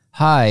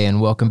Hi, and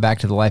welcome back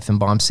to the Life in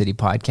Bomb City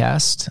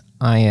podcast.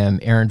 I am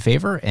Aaron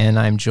Favor, and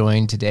I'm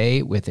joined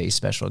today with a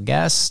special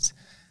guest,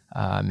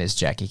 Ms.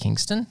 Jackie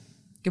Kingston.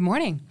 Good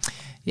morning.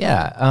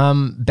 Yeah,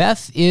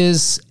 Beth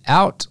is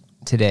out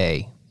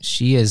today.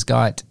 She has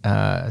got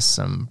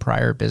some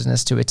prior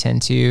business to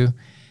attend to.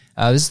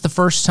 This is the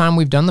first time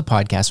we've done the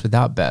podcast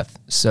without Beth,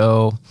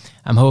 so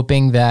I'm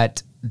hoping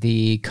that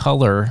the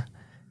color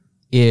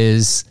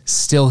is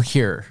still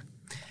here.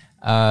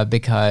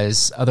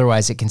 Because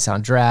otherwise it can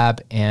sound drab.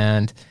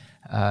 And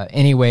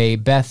anyway,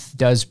 Beth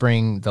does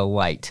bring the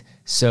light.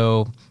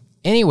 So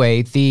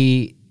anyway,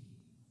 the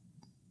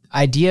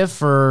idea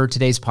for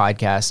today's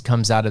podcast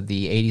comes out of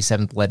the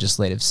 87th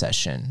legislative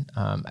session.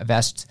 I've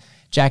asked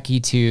Jackie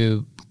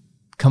to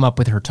come up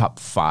with her top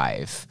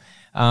 5.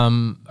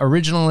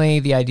 Originally,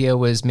 the idea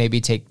was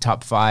maybe take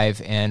top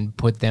 5 and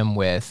put them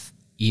with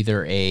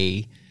either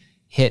a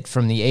hit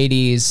from the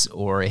 80s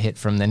or a hit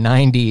from the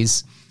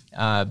 90s.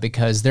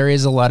 Because there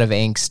is a lot of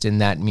angst in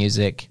that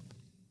music,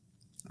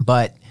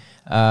 but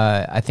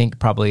I think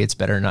probably it's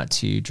better not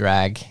to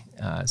drag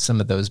some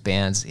of those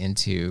bands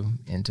into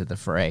the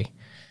fray.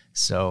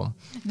 So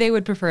they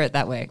would prefer it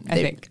that way,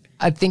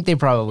 I think they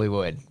probably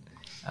would.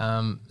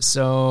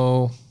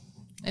 So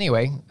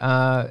anyway,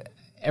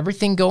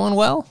 everything going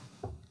well?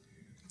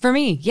 For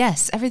me,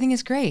 yes, everything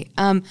is great.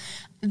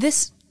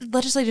 This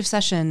legislative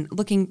session,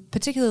 looking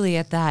particularly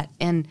at that,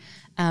 and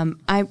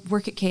I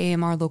work at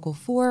KAMR Local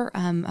 4.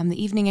 I'm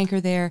the evening anchor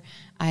there.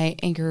 I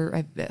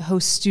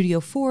host Studio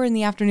 4 in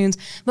the afternoons.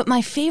 But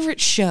my favorite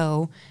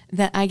show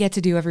that I get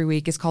to do every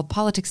week is called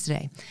Politics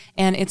Today.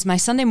 And it's my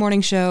Sunday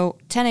morning show,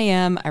 10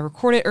 a.m. I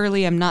record it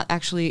early. I'm not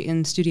actually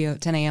in studio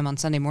at 10 a.m. on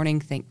Sunday morning,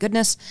 thank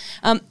goodness.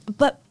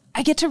 But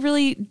I get to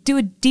really do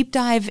a deep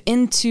dive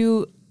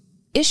into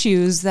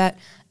issues that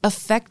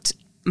affect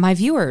my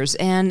viewers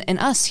and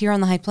us here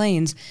on the High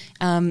Plains,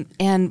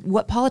 and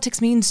what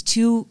politics means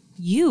to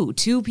you,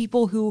 to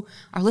people who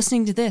are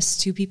listening to this,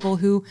 to people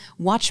who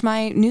watch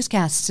my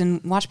newscasts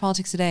and watch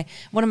Politics Today.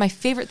 One of my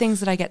favorite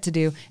things that I get to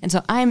do. And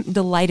so I'm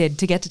delighted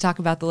to get to talk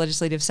about the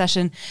legislative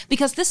session,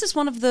 because this is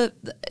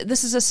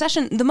a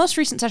session, the most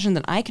recent session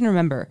that I can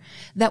remember,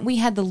 that we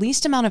had the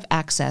least amount of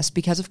access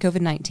because of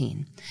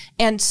COVID-19.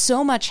 And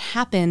so much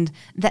happened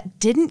that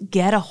didn't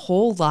get a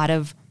whole lot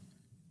of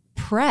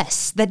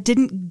press, that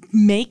didn't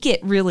make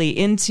it really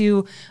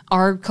into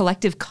our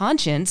collective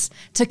conscience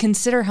to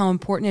consider how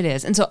important it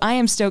is. And so I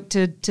am stoked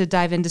to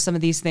dive into some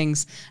of these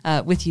things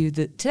with you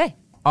today.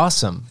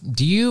 Awesome.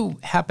 Do you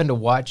happen to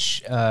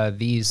watch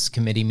these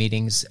committee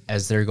meetings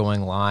as they're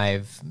going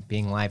live,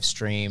 being live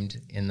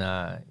streamed in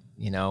the,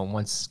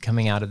 once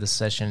coming out of the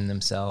session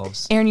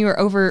themselves? Aaron, you are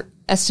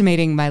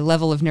overestimating my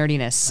level of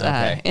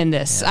nerdiness in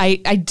this. Yeah.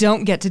 I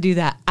don't get to do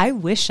that. I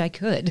wish I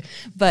could,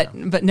 but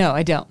no,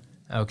 I don't.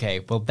 Okay,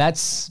 well,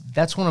 that's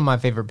one of my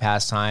favorite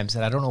pastimes,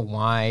 and I don't know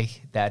why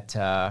that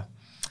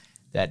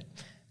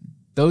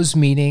those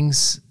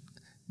meetings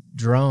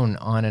drone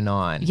on and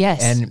on.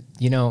 Yes, and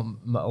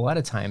a lot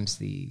of times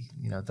the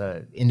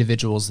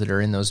individuals that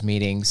are in those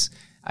meetings,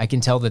 I can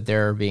tell that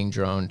they're being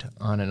droned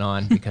on and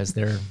on because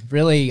they're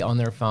really on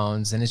their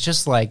phones, and it's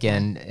just like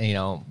in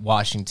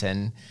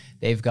Washington,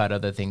 they've got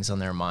other things on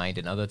their mind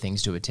and other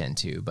things to attend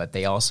to, but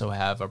they also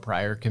have a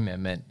prior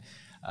commitment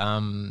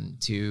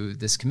to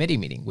this committee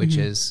meeting, which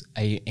is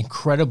an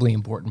incredibly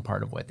important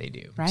part of what they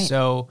do. Right.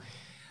 So,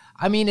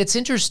 I mean, it's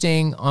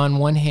interesting on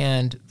one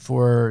hand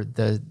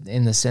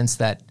in the sense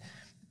that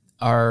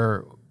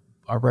our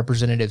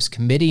representatives'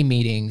 committee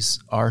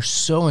meetings are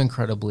so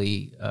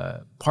incredibly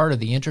part of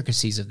the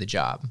intricacies of the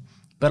job.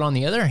 But on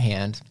the other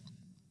hand,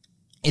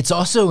 it's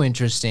also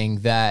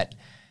interesting that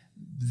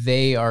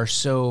they are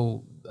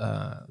so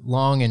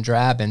long and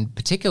drab, and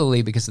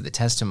particularly because of the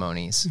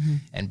testimonies. Mm-hmm.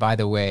 And by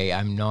the way,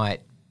 I'm not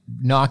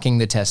knocking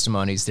the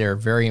testimonies. They're a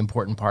very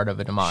important part of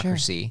a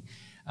democracy.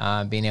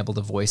 Sure. Being able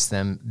to voice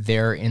them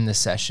there in the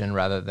session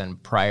rather than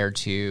prior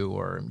to,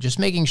 or just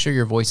making sure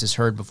your voice is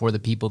heard before the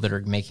people that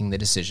are making the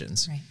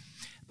decisions. Right.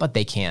 But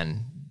they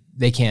can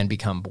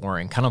become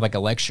boring, kind of like a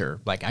lecture.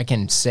 Like I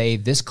can say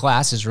this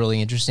class is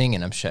really interesting,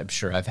 and I'm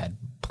sure I've had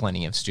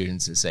plenty of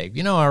students that say,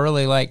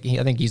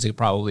 I think he's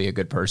probably a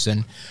good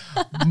person,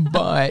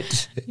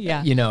 but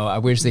I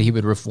wish that he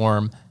would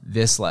reform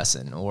this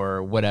lesson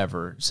or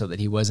whatever so that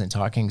he wasn't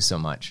talking so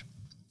much.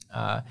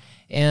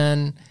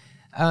 And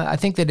I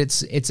think that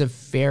it's a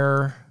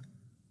fair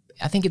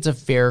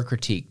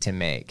critique to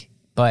make,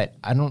 but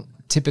I don't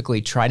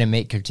typically try to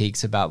make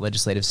critiques about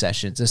legislative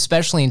sessions,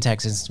 especially in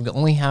Texas. We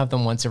only have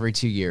them once every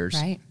 2 years.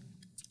 Right.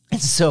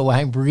 And so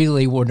I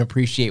really wouldn't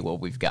appreciate what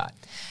we've got.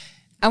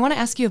 I want to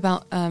ask you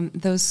about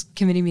those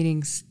committee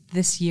meetings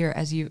this year,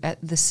 as you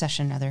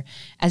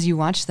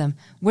watch them.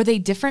 Were they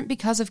different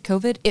because of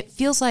COVID? It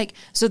feels like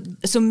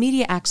so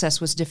media access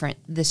was different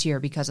this year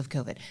because of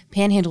COVID.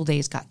 Panhandle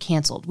Days got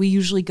canceled. We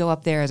usually go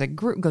up there as a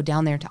group, go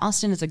down there to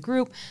Austin as a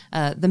group.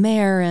 The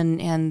mayor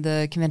and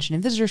the Convention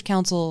and Visitors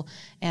Council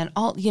and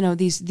all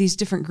these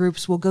different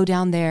groups will go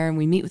down there, and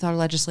we meet with our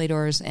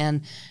legislators,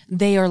 and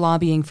they are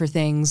lobbying for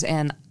things.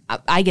 And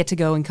I get to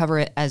go and cover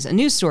it as a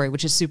news story,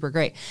 which is super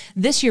great.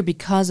 This year,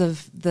 because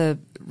of the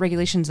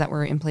regulations that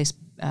were in place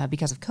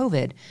because of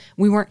COVID,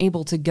 we weren't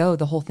able to go.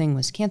 The whole thing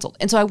was canceled.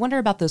 And so I wonder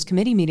about those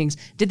committee meetings.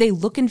 Did they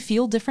look and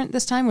feel different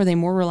this time? Were they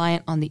more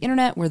reliant on the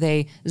internet? Were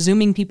they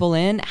Zooming people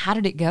in? How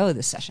did it go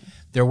this session?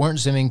 There weren't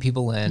Zooming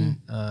people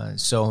in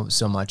so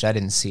much. I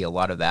didn't see a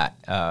lot of that.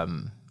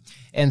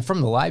 And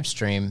from the live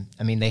stream,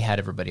 I mean, they had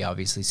everybody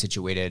obviously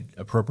situated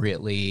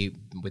appropriately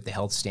with the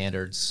health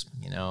standards,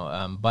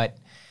 but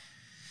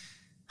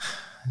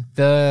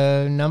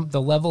the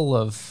level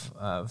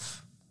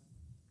of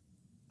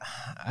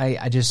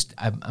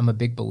I'm a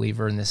big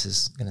believer, and this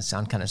is going to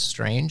sound kind of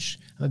strange,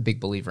 I'm a big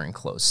believer in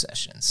closed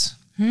sessions.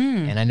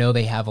 And I know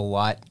they have a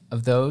lot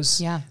of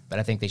those, but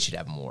I think they should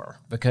have more,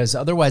 because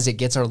otherwise it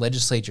gets our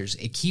legislatures,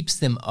 it keeps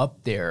them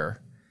up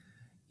there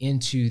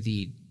into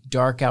the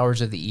dark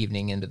hours of the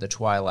evening, into the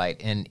twilight,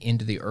 and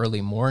into the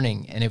early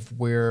morning. And if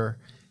we're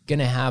going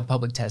to have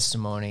public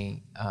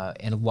testimony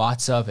and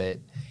lots of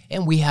it,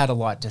 and we had a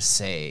lot to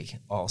say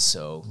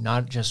also,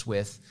 not just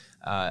with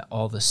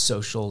all the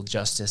social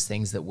justice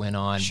things that went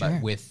on,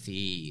 but with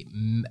the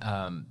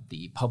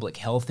public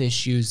health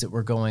issues that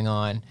were going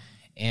on,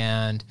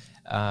 and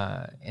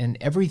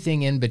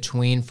everything in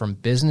between, from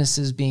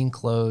businesses being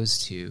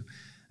closed to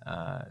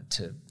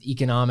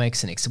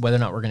economics and whether or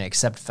not we're going to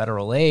accept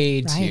federal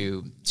aid,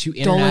 to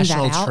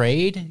international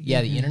trade.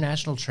 Yeah, the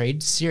international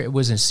trade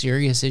was a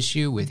serious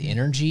issue with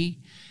energy,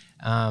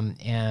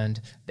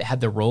 and they had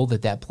the role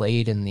that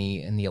played in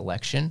the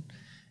election.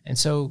 And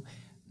so,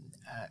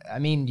 I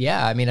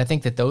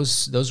think that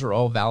those are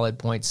all valid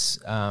points,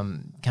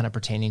 kind of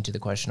pertaining to the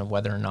question of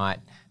whether or not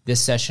this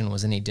session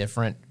was any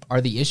different. Are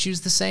the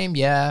issues the same?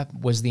 Yeah.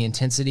 Was the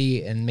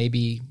intensity, and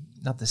maybe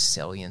not the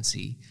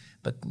saliency,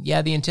 but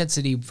yeah, the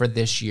intensity for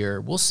this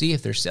year, we'll see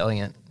if they're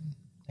salient,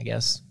 I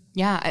guess.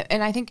 Yeah,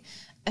 and I think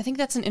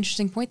that's an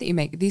interesting point that you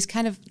make. These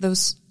kind of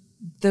those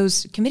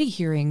committee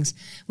hearings,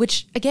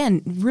 which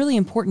again, really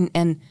important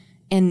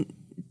and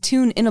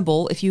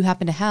tune-inable if you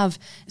happen to have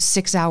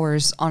 6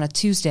 hours on a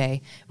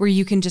Tuesday where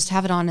you can just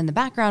have it on in the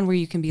background, where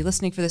you can be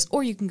listening for this,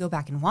 or you can go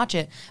back and watch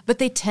it. But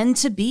they tend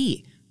to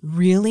be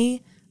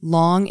really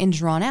long and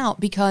drawn out,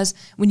 because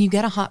when you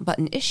get a hot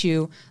button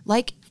issue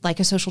like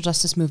a social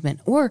justice movement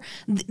or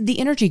the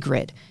energy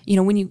grid,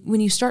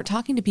 when you start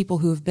talking to people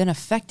who have been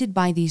affected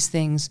by these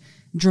things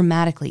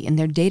dramatically in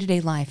their day-to-day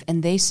life,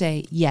 and they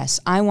say, yes,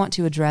 I want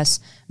to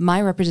address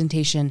my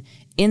representation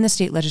in the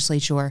state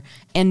legislature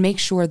and make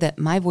sure that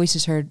my voice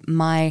is heard,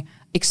 my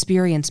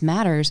experience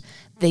matters,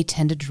 they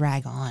tend to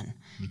drag on.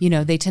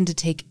 They tend to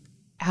take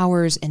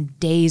hours and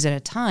days at a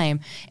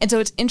time. And so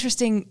it's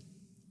interesting,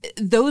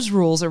 those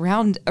rules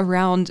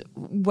around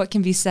what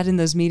can be said in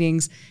those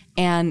meetings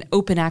and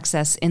open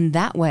access in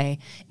that way.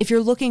 If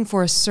you're looking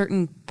for a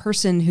certain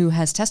person who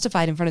has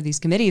testified in front of these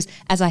committees,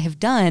 as I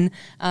have done,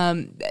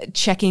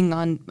 checking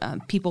on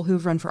people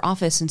who've run for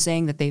office and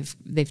saying that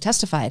they've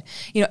testified,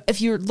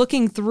 if you're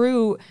looking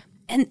through,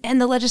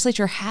 and the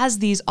legislature has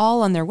these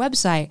all on their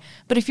website,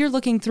 but if you're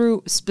looking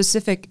through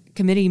specific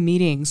committee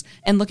meetings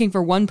and looking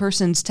for one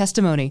person's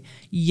testimony,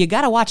 you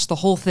got to watch the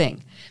whole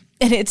thing.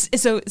 And it's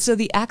so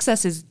the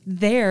access is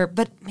there,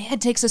 but it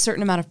takes a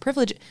certain amount of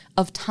privilege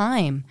of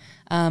time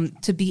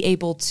to be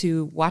able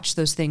to watch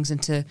those things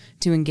and to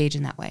engage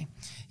in that way.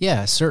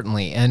 Yeah,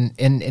 certainly. And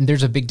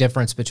there's a big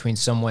difference between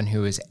someone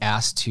who is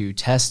asked to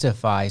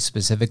testify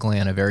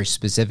specifically on a very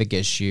specific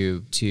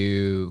issue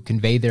to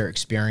convey their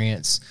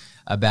experience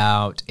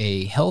about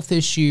a health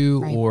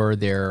issue, or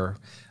their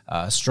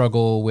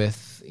struggle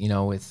with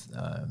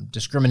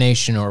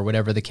discrimination or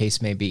whatever the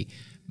case may be.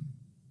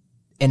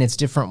 And it's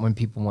different when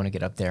people want to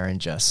get up there and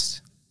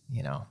just,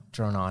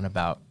 drone on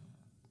about,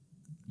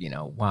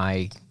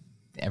 why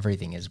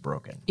everything is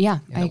broken. Yeah,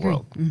 in I the agree.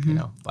 World,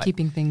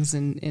 Keeping things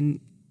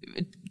in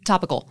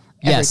topical.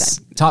 Yes,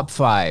 every time. Top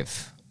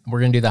 5. We're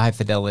going to do the high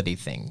fidelity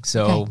thing.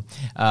 So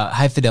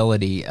high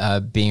fidelity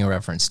being a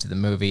reference to the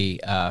movie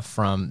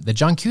from the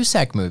John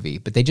Cusack movie,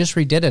 but they just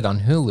redid it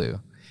on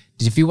Hulu.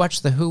 If you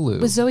watch the Hulu.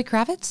 With Zoe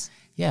Kravitz?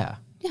 Yeah.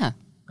 Yeah.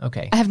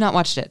 Okay. I have not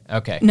watched it.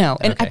 Okay. No.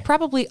 And I've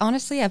probably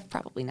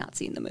not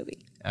seen the movie.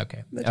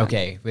 Okay.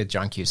 Okay. With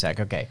John Cusack.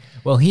 Okay.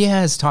 Well, he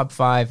has top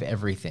 5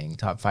 everything,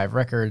 top 5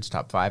 records,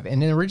 top 5. And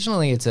then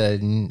originally is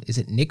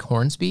it Nick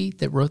Hornsby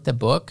that wrote the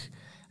book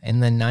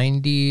in the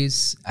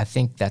 90s? I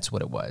think that's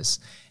what it was.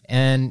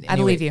 And I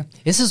believe you.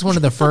 This is one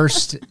of the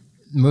first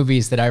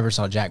movies that I ever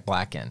saw Jack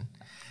Black in.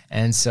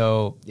 And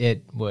so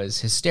it was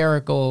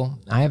hysterical.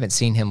 I haven't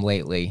seen him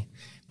lately,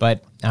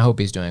 but I hope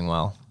he's doing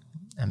well.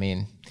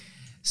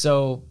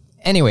 So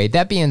anyway,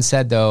 that being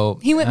said, though,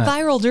 he went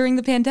viral during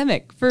the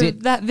pandemic for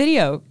that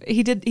video.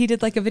 He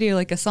did like a video,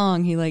 like a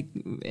song.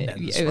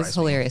 It was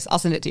hilarious. I'll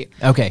send it to you.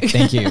 Okay,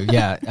 thank you.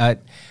 Yeah.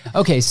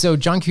 Okay, so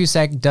John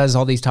Cusack does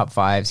all these top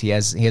 5s. He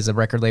has a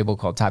record label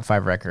called Top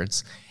 5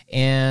 Records.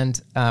 And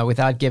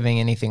without giving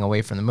anything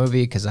away from the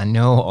movie, because I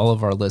know all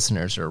of our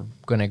listeners are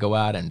going to go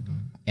out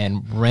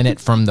and rent it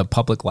from the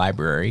public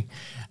library.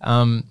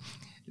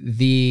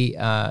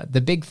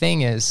 The big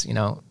thing is,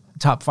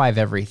 top 5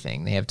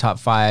 everything. They have top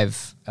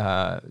 5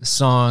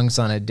 songs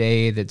on a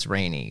day that's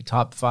rainy,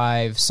 top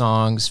 5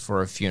 songs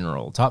for a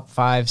funeral, top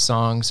 5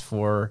 songs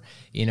for,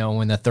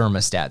 when the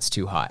thermostat's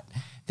too hot,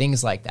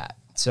 things like that.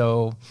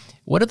 So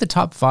what are the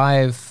top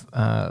 5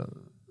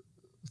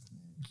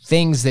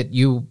 things that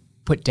you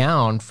put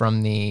down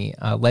from the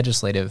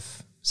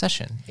legislative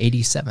session,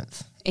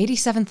 87th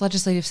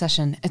legislative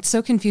session? It's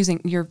so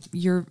confusing.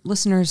 Your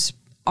listeners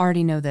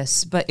already know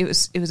this, but it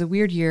was a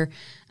weird year,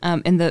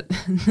 and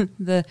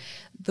the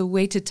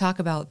way to talk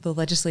about the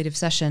legislative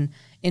session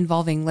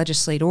involving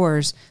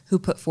legislators who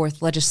put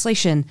forth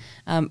legislation,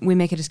 we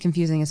make it as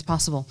confusing as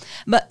possible.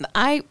 But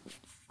I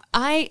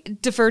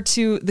defer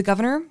to the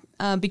governor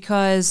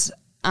because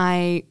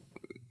I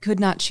could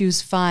not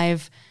choose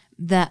 5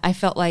 that I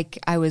felt like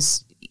I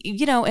was,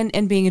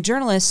 and being a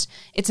journalist,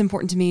 it's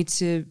important to me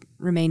to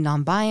remain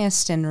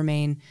non-biased and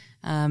remain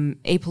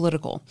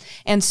apolitical.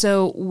 And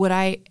so what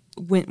I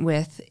went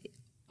with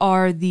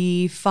are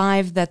the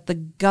 5 that the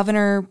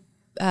governor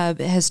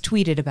has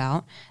tweeted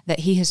about, that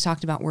he has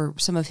talked about were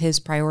some of his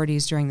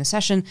priorities during the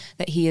session,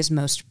 that he is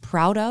most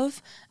proud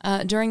of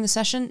during the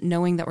session,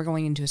 knowing that we're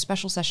going into a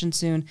special session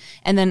soon.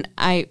 And then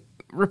I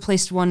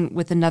replaced one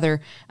with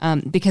another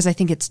because I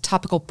think it's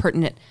topical,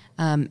 pertinent,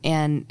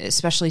 and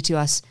especially to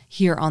us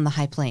here on the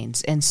High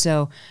Plains. And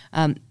so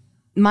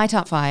my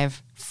top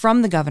 5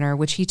 from the governor,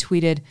 which he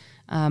tweeted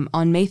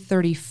on May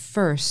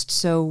 31st,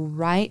 so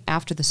right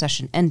after the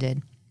session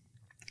ended,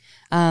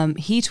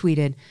 he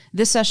tweeted,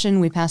 "This session,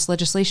 we passed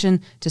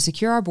legislation to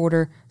secure our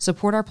border,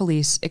 support our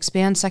police,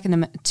 expand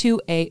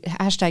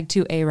hashtag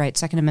 2A rights,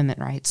 Second Amendment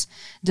rights,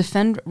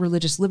 defend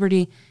religious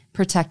liberty,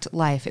 protect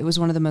life. It was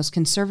one of the most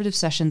conservative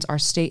sessions our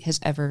state has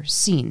ever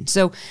seen."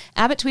 So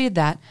Abbott tweeted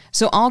that.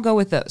 So I'll go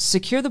with those.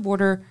 Secure the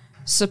border,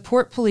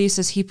 support police,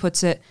 as he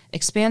puts it,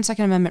 expand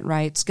Second Amendment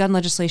rights, gun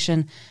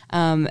legislation,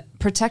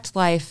 protect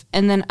life,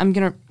 and then I'm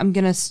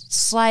gonna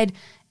slide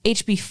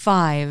HB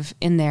 5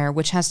 in there,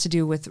 which has to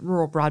do with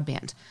rural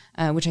broadband,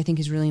 which I think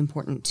is really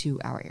important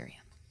to our area.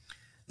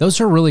 Those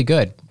are really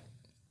good.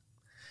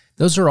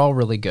 Those are all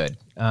really good.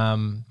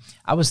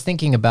 I was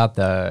thinking about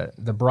the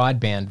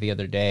broadband the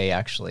other day.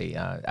 Actually,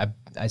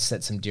 I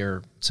set some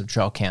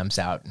trail cams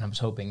out, and I was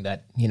hoping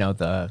that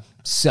the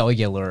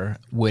cellular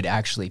would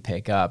actually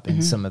pick up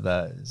in some of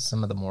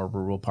the more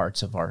rural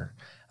parts of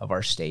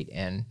our state.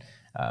 And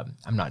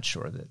I'm not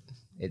sure that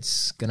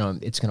it's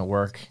gonna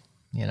work.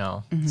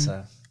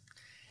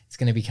 It's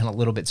going to be kind of a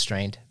little bit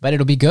strained, but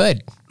it'll be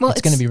good. Well, it's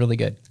going to be really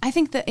good. I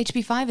think that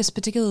HB 5 is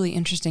particularly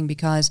interesting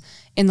because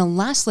in the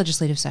last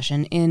legislative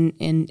session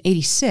in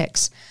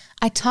 86,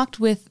 I talked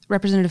with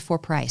Representative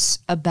Price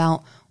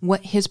about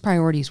what his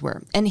priorities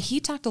were. And he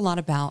talked a lot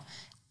about,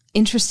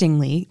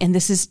 interestingly, and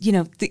this is,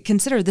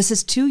 consider this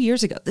is 2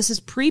 years ago. This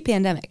is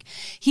pre-pandemic.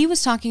 He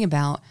was talking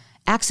about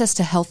access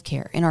to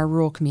healthcare in our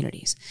rural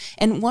communities.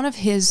 And one of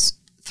his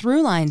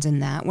through lines in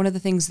that, one of the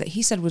things that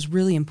he said was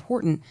really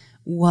important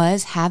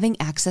was having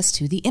access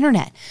to the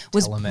internet,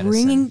 was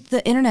bringing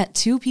the internet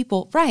to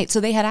people. Right. So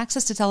they had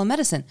access to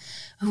telemedicine.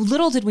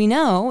 Little did we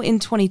know in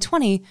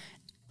 2020,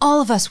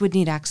 all of us would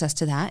need access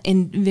to that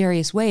in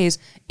various ways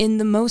in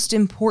the most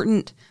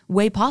important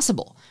way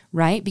possible,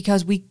 right?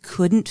 Because we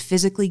couldn't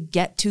physically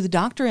get to the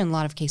doctor in a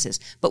lot of cases,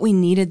 but we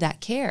needed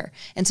that care.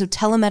 And so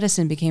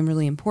telemedicine became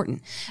really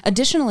important.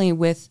 Additionally,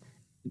 with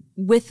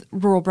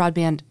rural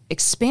broadband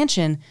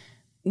expansion,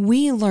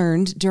 we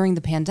learned during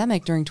the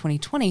pandemic, during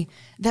 2020,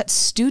 that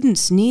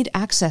students need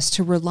access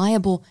to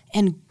reliable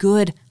and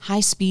good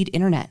high-speed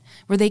internet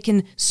where they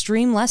can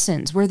stream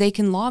lessons, where they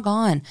can log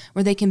on,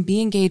 where they can be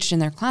engaged in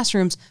their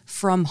classrooms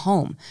from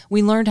home.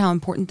 We learned how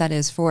important that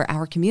is for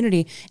our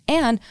community.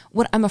 And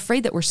what I'm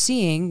afraid that we're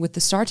seeing with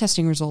the STAR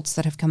testing results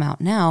that have come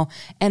out now,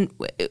 and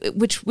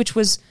which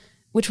was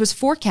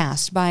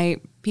forecast by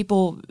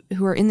people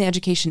who are in the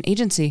education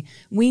agency,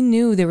 we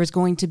knew there was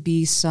going to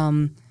be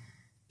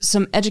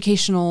some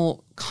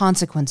educational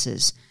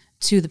consequences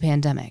to the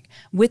pandemic.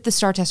 With the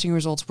STAR testing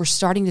results, we're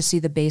starting to see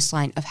the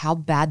baseline of how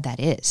bad that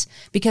is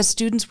because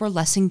students were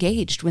less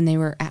engaged when they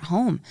were at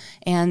home.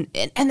 And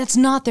it's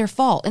not their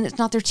fault, and it's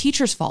not their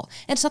teacher's fault,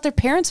 and it's not their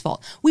parents'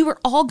 fault. We were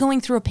all going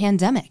through a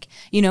pandemic.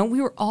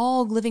 We were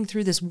all living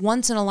through this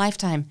once in a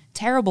lifetime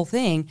terrible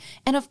thing.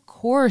 And of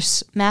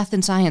course, math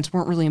and science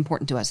weren't really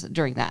important to us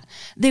during that.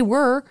 They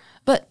were,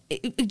 but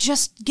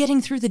just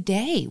getting through the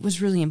day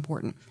was really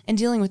important and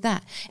dealing with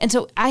that. And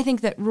so I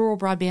think that rural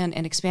broadband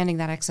and expanding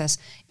that access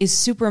is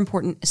super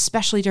important,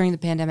 especially during the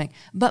pandemic,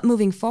 but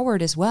moving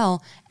forward as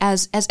well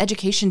as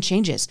education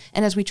changes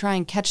and as we try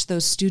and catch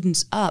those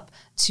students up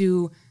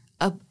to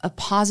a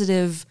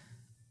positive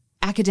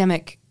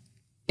academic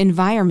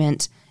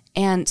environment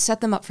and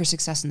set them up for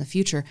success in the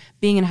future.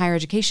 Being in higher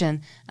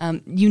education,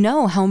 you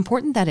know how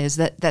important that is,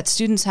 that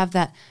students have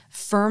that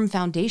firm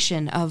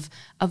foundation of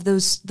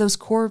those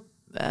core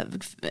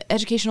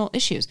educational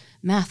issues,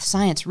 math,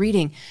 science,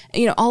 reading,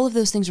 all of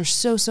those things are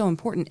so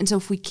important. And so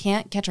if we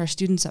can't catch our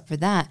students up for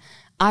that,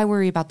 I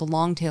worry about the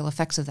long tail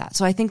effects of that.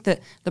 So I think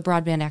that the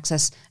broadband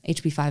access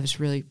HB5 is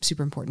really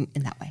super important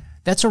in that way.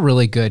 That's a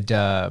really good.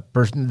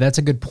 That's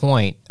a good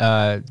point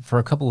for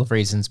a couple of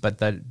reasons.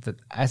 But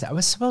I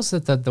suppose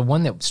that the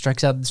one that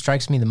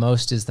strikes me the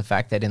most is the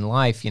fact that in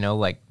life,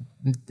 like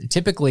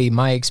typically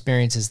my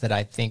experiences that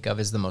I think of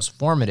as the most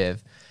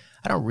formative,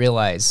 I don't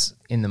realize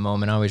in the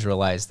moment. I always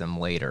realize them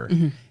later,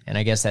 and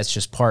I guess that's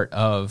just part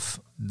of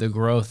the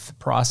growth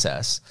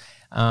process.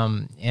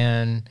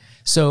 And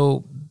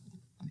so,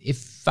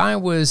 if I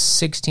was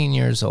 16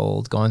 years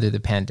old going through the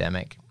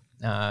pandemic.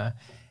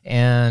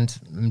 And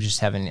I'm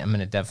going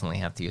to definitely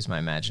have to use my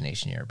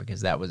imagination here because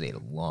that was a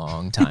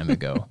long time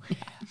ago.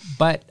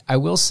 But I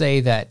will say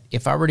that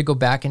if I were to go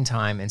back in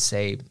time and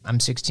say I'm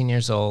 16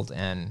 years old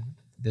and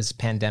this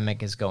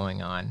pandemic is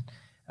going on,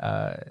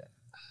 I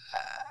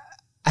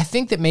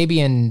think that maybe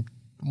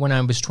when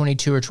I was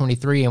 22 or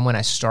 23 and when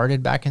I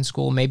started back in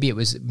school, maybe it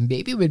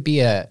would be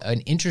an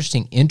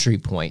interesting entry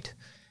point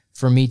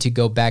for me to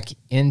go back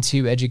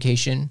into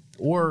education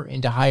or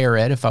into higher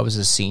ed if I was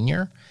a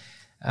senior.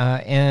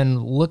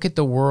 And look at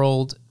the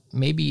world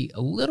maybe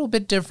a little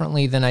bit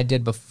differently than I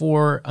did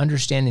before,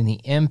 understanding the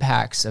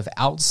impacts of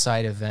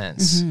outside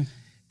events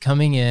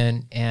coming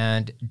in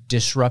and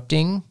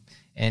disrupting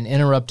and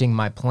interrupting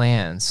my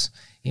plans.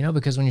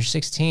 Because when you're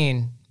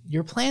 16,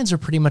 your plans are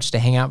pretty much to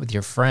hang out with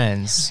your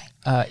friends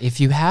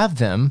if you have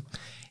them.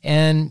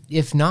 And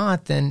if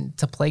not, then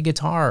to play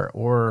guitar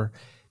or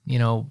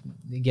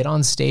get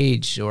on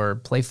stage or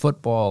play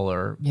football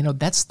or,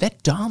 that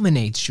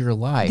dominates your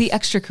life. The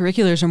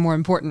extracurriculars are more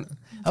important.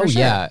 Oh, sure.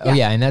 Yeah. Oh,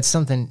 yeah. And that's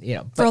something,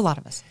 for a lot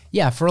of us.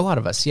 Yeah, for a lot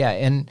of us. Yeah.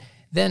 And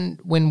then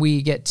when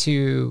we get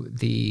to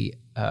the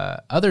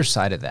other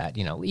side of that,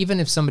 even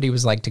if somebody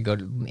was like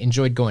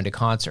enjoyed going to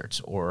concerts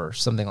or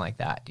something like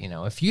that,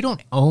 if you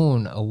don't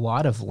own a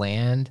lot of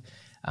land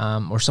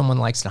or someone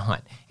likes to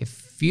hunt,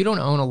 if you don't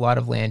own a lot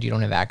of land, you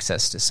don't have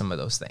access to some of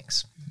those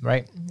things.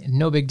 Right?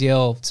 No big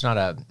deal. It's not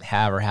a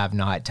have or have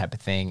not type of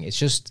thing. It's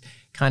just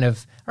kind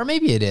of, or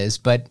maybe it is,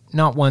 but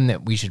not one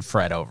that we should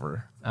fret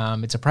over.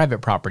 It's a private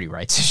property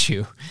rights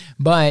issue.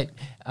 But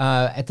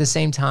at the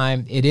same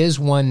time, it is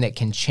one that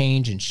can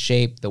change and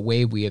shape the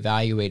way we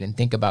evaluate and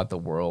think about the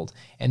world,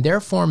 and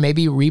therefore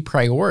maybe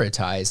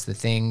reprioritize the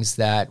things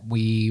that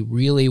we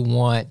really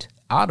want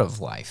out of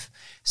life.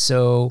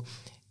 So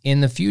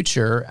in the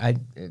future,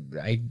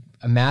 I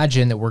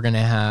imagine that we're going to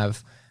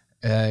have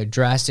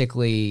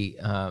drastically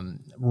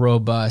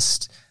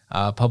robust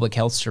public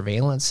health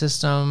surveillance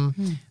system,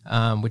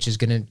 which is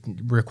going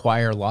to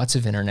require lots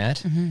of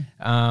internet.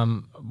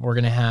 We're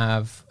going to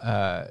have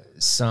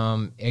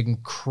some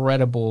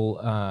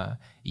incredible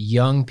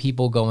young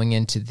people going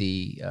into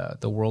the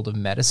world of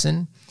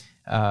medicine,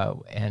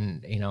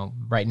 and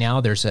right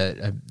now there's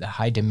a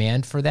high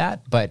demand for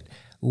that, but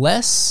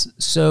less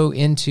so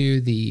into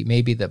the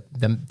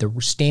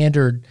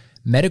standard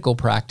medical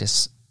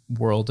practice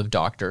world of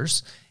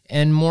doctors,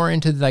 and more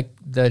into the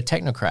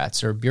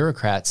technocrats or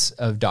bureaucrats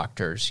of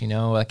doctors,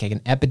 like an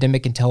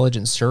epidemic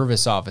intelligence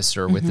service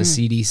officer with the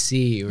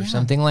CDC or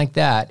something like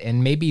that.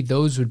 And maybe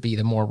those would be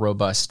the more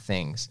robust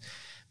things.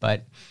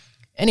 But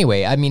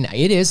anyway, I mean,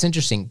 it is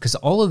interesting because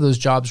all of those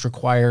jobs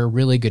require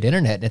really good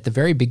internet. And at the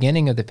very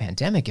beginning of the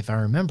pandemic, if I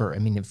remember,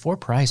 Representative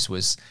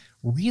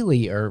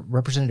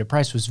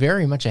Price was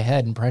very much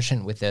ahead and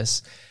prescient with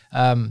this.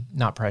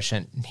 Not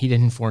prescient. He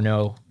didn't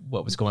foreknow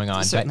what was going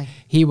on, Certainly. But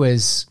he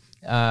was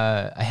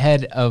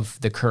ahead of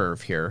the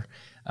curve here,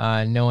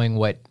 knowing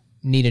what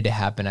needed to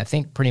happen. I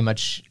think pretty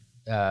much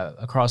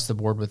across the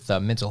board with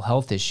mental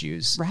health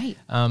issues. Right.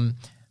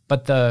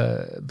 But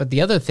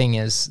the other thing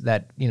is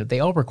that they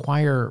all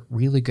require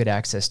really good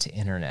access to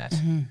internet,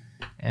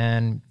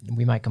 and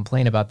we might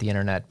complain about the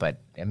internet,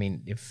 but I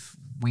mean, if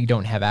we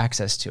don't have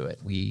access to it,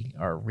 we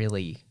are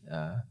really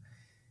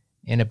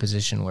in a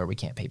position where we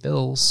can't pay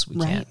bills. We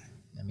can't.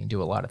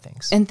 Do a lot of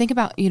things. And think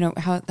about,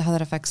 how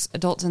that affects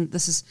adults. And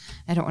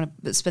I don't want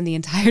to spend the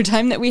entire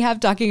time that we have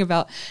talking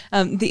about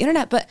the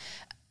internet. But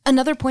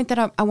another point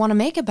that I want to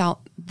make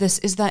about this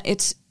is that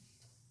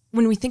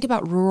when we think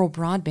about rural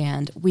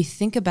broadband, I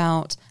think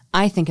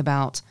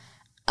about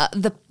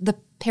the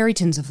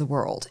Perrytons of the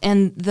world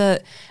and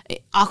the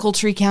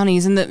Ochiltree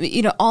counties and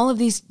all of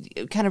these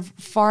kind of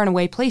far and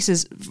away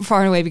places, far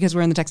and away because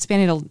we're in the Texas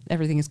Panhandle,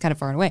 everything is kind of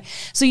far and away.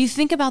 So you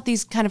think about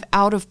these kind of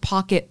out of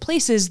pocket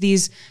places,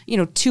 these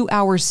 2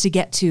 hours to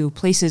get to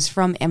places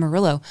from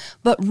Amarillo,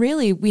 but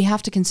really we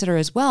have to consider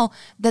as well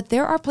that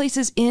there are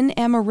places in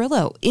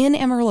Amarillo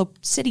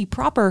City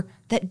proper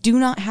that do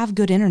not have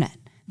good internet,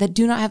 that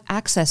do not have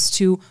access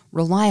to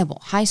reliable,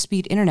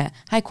 high-speed internet,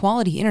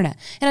 high-quality internet.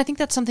 And I think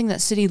that's something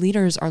that city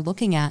leaders are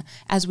looking at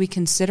as we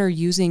consider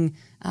using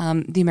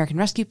the American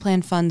Rescue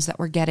Plan funds that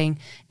we're getting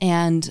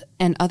and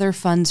other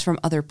funds from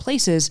other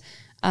places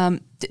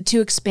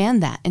to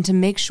expand that and to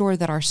make sure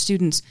that our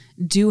students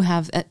do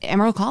have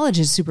Amarillo College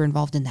is super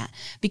involved in that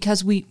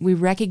because we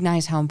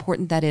recognize how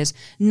important that is,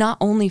 not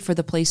only for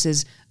the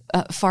places,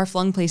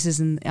 far-flung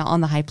places on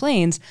the high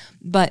plains,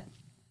 but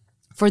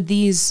for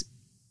these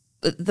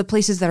the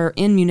places that are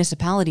in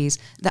municipalities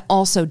that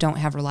also don't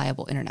have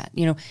reliable internet.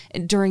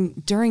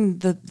 During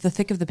the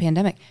thick of the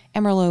pandemic,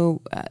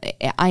 Amarillo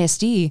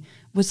ISD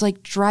was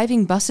like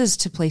driving buses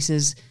to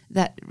places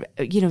that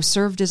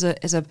served as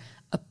a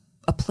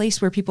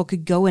place where people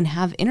could go and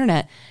have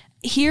internet.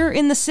 Here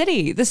in the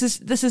city, this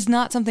is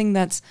not something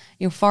that's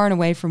far and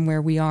away from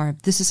where we are.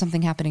 This is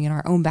something happening in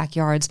our own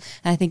backyards.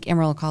 And I think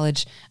Amarillo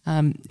College,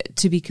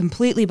 to be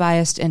completely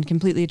biased and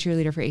completely a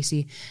cheerleader for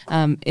AC,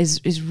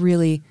 is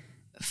really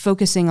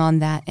focusing on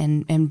that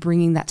and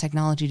bringing that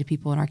technology to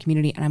people in our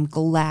community. And I'm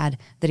glad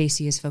that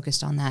AC is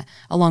focused on that,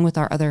 along with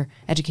our other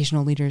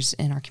educational leaders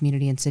in our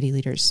community and city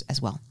leaders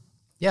as well.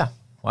 Yeah.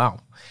 Wow.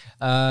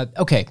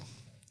 Okay.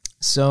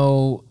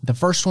 So the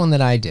first one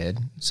that I did,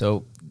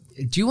 so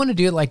do you want to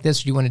do it like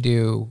this, or do you want to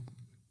do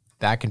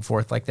back and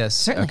forth like this?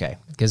 Certainly. Okay.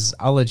 Because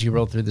I'll let you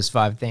roll through this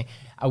 5 thing.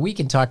 We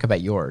can talk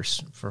about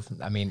yours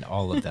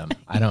all of them.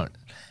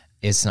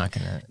 It's not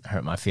going to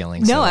hurt my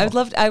feelings. No, I would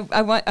love to.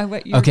 I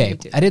want you okay.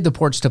 to. I did the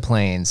Porch to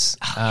Plains,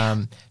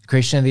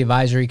 creation of the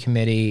advisory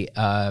committee,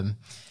 SB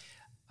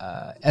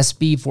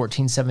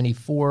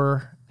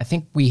 1474. I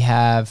think we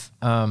have,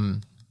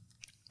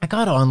 I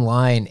got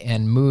online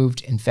and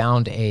moved and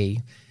found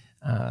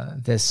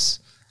this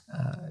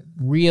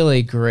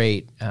really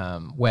great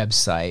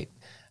website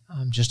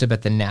just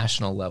about the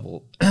national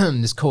level,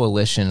 this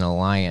coalition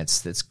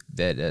alliance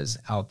that is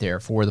out there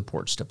for the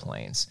Porch to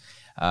Plains,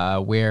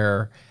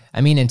 where,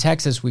 in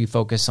Texas, we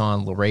focus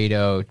on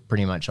Laredo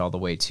pretty much all the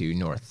way to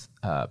North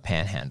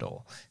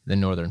Panhandle, the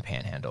Northern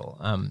Panhandle.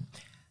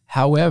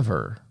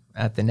 However,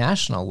 at the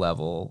national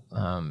level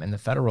and the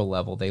federal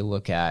level, they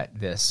look at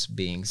this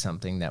being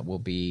something that will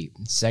be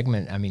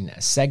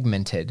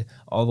segmented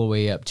all the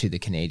way up to the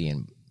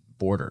Canadian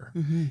border.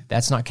 Mm-hmm.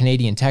 That's not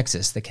Canadian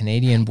Texas, the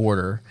Canadian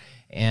border.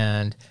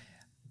 And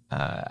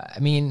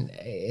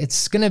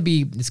it's going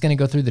to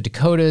go through the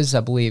Dakotas, I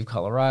believe,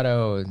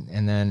 Colorado,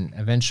 and then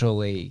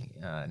eventually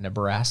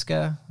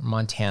Nebraska,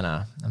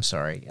 Montana. I'm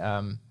sorry,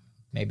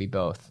 maybe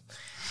both.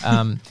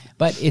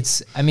 But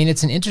it's an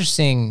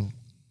interesting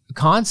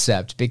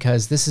concept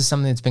because this is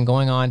something that's been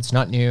going on. It's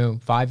not new,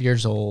 5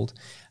 years old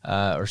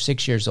or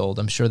 6 years old.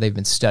 I'm sure they've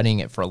been studying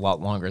it for a lot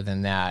longer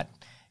than that,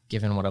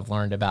 given what I've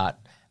learned about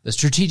the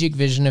strategic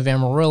vision of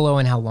Amarillo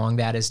and how long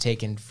that has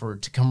taken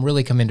to come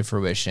into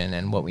fruition,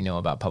 and what we know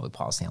about public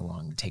policy, how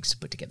long it takes to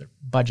put together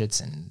budgets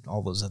and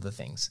all those other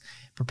things.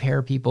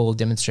 Prepare people,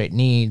 demonstrate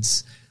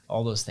needs,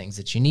 all those things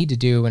that you need to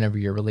do whenever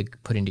you're really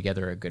putting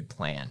together a good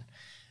plan.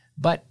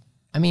 But,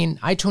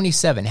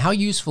 I-27, how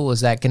useful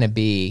is that going to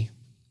be,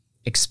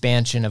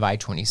 expansion of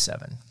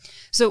I-27?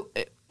 So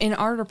in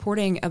our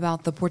reporting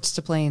about the Porch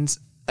to Plains,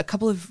 a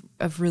couple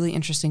of really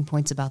interesting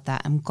points about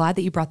that. I'm glad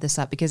that you brought this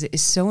up because it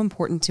is so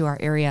important to our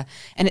area.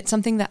 And it's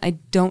something that I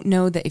don't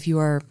know that if you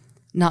are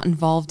not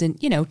involved in,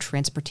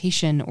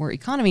 transportation or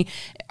economy,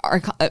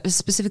 or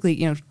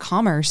specifically,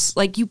 commerce,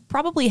 like you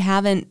probably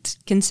haven't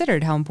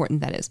considered how important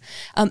that is.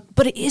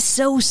 But it is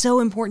so, so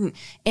important.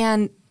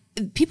 And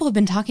people have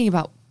been talking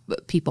about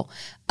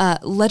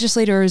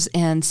legislators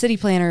and city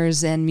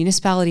planners and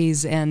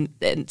municipalities and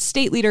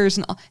state leaders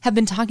and all, have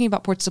been talking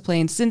about Porch to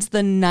Plains since the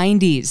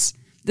 90s.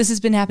 This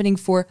has been happening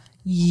for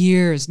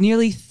years,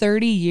 nearly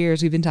 30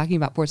 years we've been talking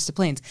about Porch to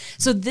Plains.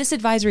 So this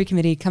advisory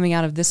committee coming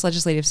out of this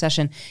legislative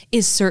session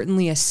is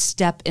certainly a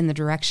step in the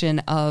direction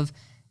of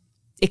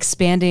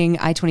expanding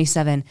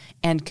I-27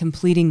 and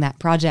completing that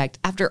project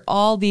after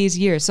all these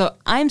years. So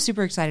I'm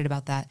super excited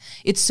about that.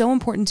 It's so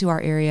important to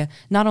our area,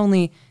 not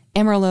only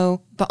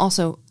Amarillo, but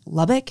also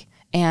Lubbock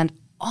and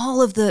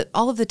all of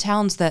the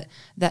towns that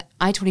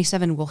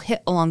I-27 will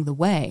hit along the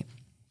way.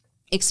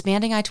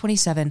 Expanding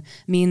I-27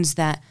 means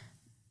that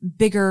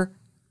bigger,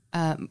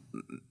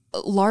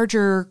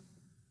 larger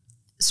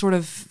sort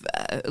of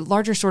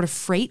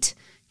freight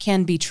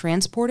can be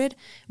transported,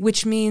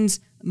 which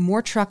means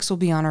more trucks will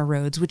be on our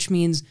roads, which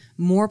means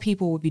more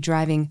people will be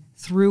driving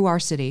through our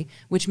city,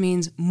 which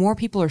means more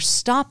people are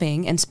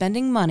stopping and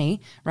spending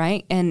money,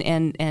 right? And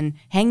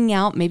hanging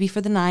out maybe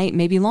for the night,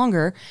 maybe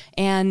longer,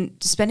 and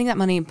spending that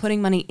money and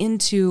putting money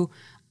into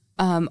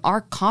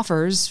our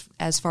coffers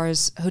as far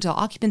as hotel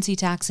occupancy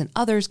tax and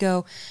others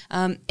go,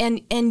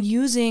 and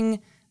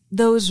using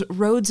those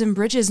roads and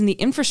bridges and the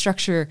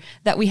infrastructure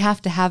that we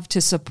have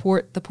to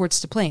support the Porch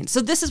to Plains.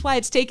 So this is why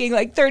it's taking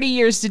like 30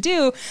 years to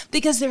do,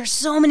 because there are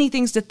so many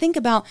things to think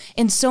about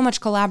and so much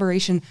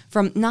collaboration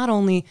from not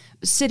only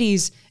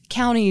cities,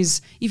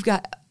 counties, you've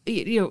got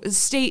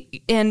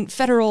state and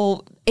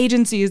federal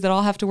agencies that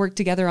all have to work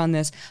together on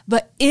this.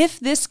 But if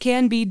this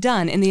can be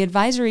done, and the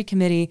advisory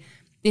committee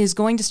is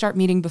going to start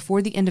meeting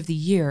before the end of the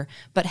year,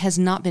 but has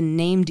not been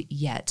named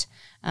yet.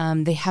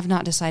 They have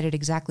not decided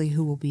exactly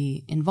who will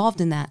be involved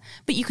in that,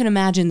 but you can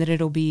imagine that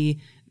it'll be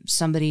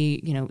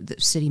somebody, the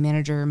city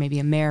manager, maybe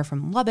a mayor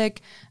from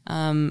Lubbock,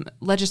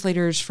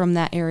 legislators from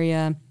that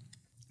area,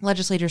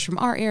 legislators from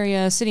our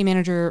area, city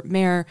manager,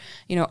 mayor,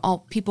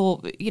 all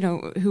people,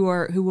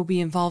 who will be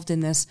involved in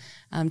this,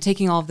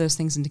 taking all of those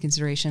things into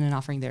consideration and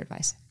offering their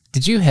advice.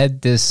 Did you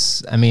head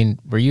this?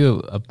 Were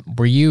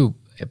you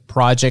a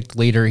project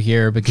leader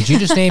here because you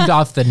just named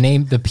off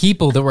the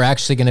people that were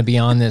actually going to be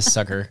on this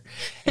sucker.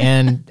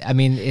 And I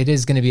mean, it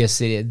is going to be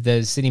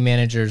the city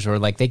managers, or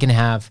like they can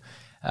have,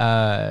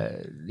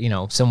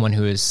 someone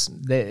who it's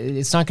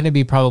not going to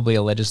be probably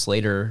a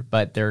legislator,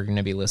 but they're going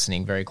to be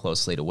listening very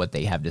closely to what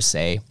they have to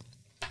say,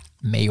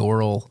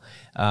 mayoral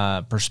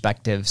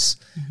perspectives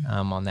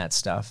on that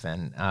stuff.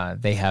 And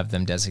they have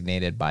them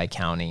designated by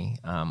county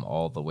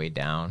all the way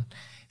down.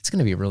 It's going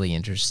to be really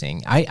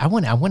interesting. I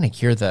want to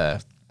hear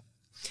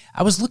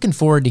I was looking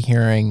forward to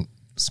hearing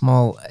some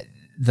of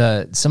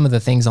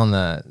the things on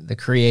the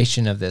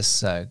creation of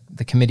this,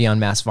 the Committee on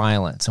Mass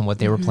Violence and what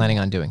they were planning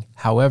on doing.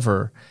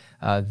 However,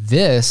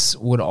 this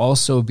would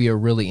also be a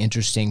really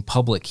interesting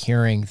public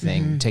hearing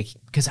thing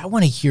because I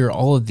want to hear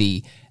all of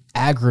the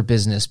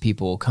agribusiness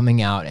people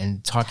coming out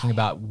and talking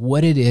about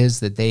what it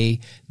is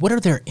what are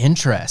their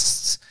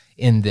interests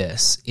in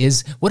this,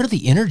 what are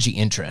the energy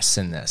interests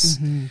in this.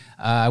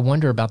 I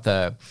wonder about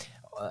the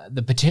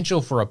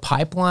potential for a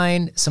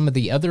pipeline, some of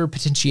the other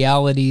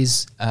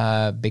potentialities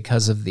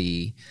because of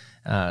the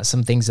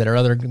some things that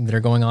are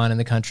going on in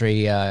the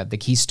country, the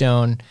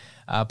Keystone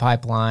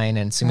pipeline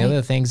and some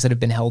other things that have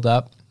been held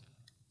up,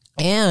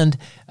 and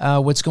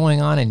what's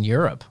going on in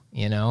Europe.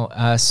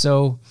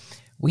 So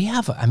we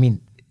have. I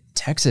mean,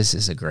 Texas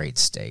is a great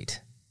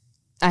state.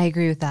 I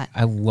agree with that.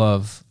 I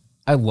love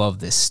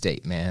this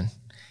state, man.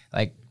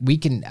 Like we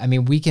can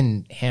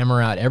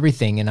hammer out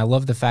everything, and I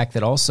love the fact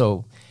that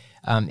also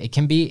it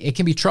can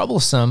be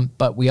troublesome,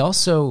 but we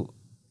also,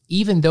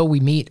 even though we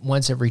meet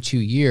once every 2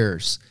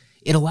 years,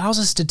 it allows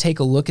us to take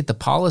a look at the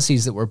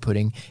policies that we're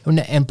putting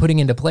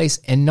into place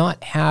and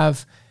not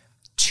have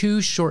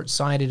too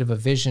short-sighted of a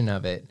vision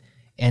of it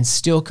and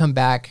still come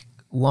back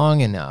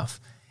long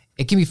enough.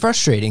 It can be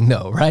frustrating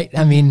though, right?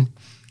 I mean,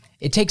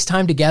 it takes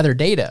time to gather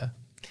data.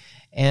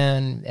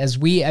 And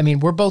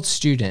we're both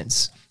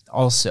students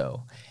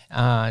also.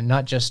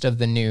 Not just of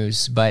the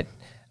news, but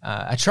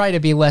I try to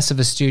be less of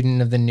a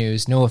student of the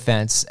news, no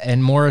offense,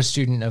 and more a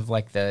student of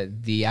like the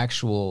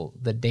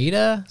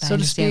data, so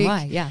to speak.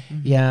 Why, yeah.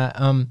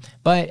 Yeah.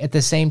 But at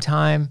the same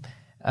time,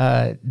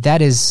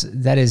 that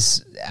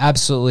is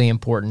absolutely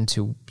important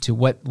to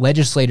what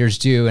legislators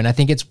do. And I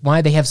think it's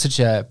why they have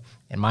such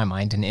in my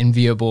mind, an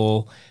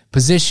enviable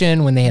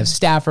position when they have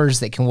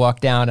staffers that can walk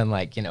down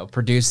and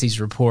produce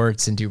these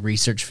reports and do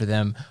research for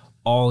them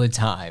all the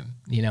time.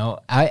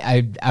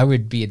 I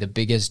would be the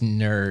biggest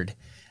nerd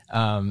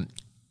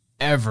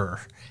ever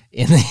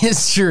in the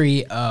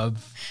history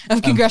of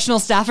congressional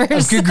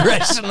staffers. Of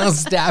congressional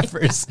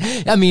staffers.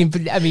 I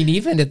mean,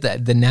 even at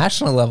the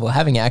national level,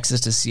 having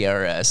access to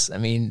CRS. I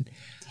mean,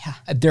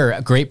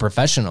 they're great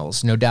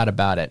professionals, no doubt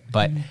about it.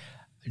 But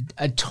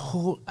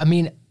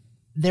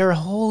their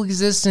whole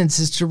existence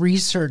is to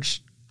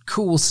research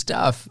cool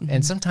stuff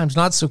and sometimes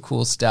not so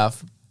cool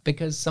stuff,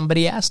 because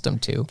somebody asked them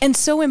to. And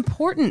so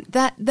important.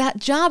 That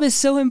job is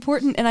so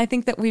important. And I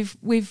think that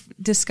we've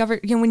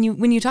discovered, when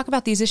you talk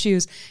about these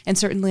issues, and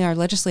certainly our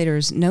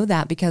legislators know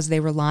that because they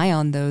rely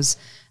on those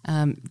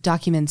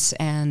documents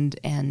and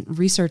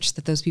research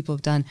that those people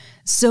have done.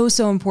 So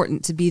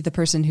important to be the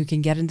person who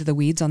can get into the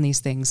weeds on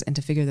these things and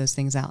to figure those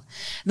things out.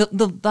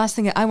 The last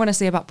thing that I want to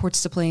say about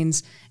Ports to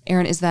Plains,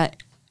 Aaron, is that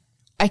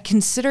I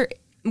consider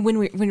when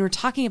we're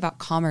talking about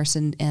commerce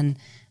and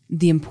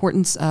the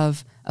importance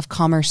of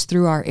commerce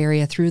through our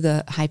area, through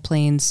the High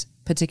Plains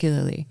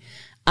particularly,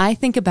 I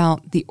think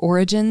about the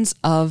origins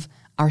of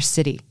our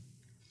city.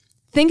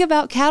 Think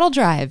about cattle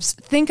drives.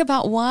 Think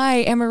about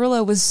why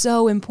Amarillo was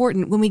so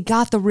important. When we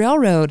got the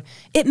railroad,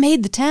 it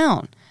made the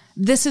town.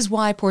 This is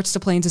why Ports to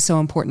Plains is so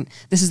important.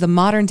 This is the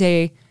modern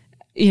day,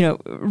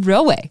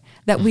 railway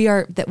that we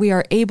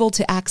are able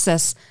to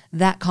access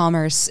that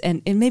commerce.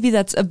 And maybe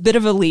that's a bit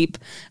of a leap,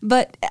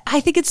 but I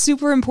think it's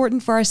super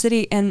important for our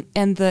city, and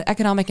the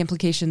economic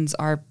implications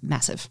are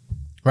massive.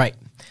 Right.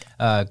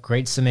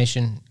 Great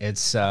summation.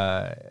 It's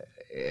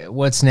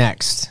what's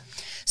next?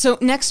 So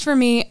next for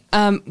me,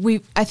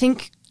 I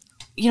think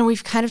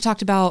we've kind of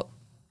talked about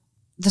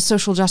the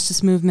social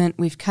justice movement.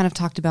 We've kind of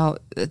talked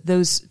about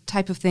those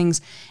type of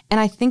things. And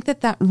I think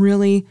that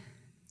really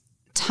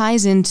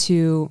ties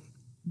into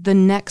the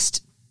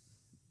next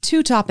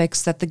two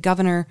topics that the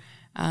governor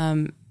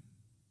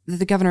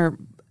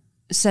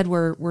said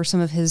were some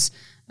of his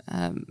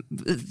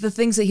the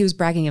things that he was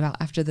bragging about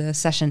after the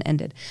session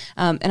ended.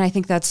 And I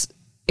think that's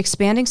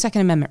expanding Second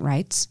Amendment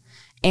rights,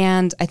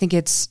 and I think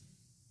it's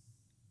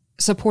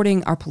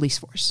supporting our police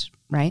force,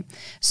 right?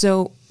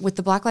 So with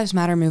the Black Lives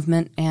Matter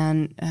movement,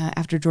 and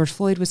after George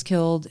Floyd was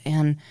killed,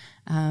 and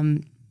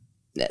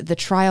the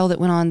trial that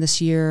went on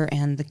this year,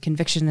 and the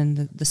conviction and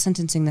the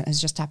sentencing that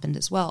has just happened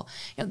as well,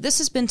 this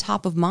has been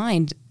top of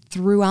mind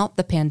throughout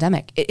the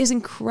pandemic. It is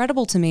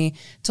incredible to me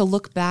to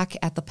look back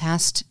at the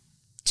past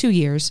 2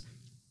 years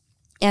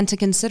and to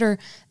consider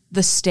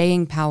the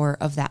staying power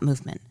of that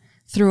movement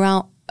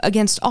throughout,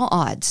 against all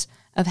odds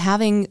of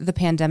having the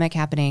pandemic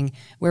happening,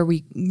 where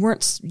we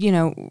weren't,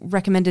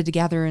 recommended to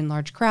gather in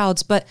large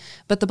crowds, but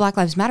the Black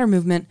Lives Matter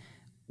movement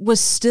was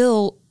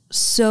still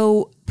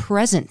so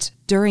present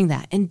during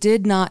that and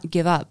did not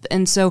give up.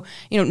 And so,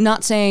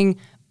 not saying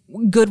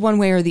good one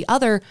way or the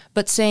other,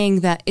 but saying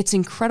that it's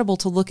incredible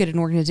to look at an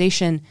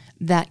organization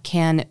that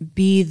can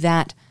be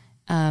that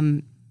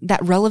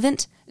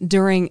relevant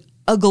during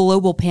a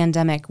global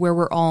pandemic where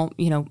we're all,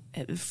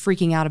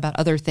 freaking out about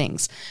other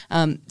things.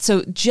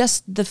 So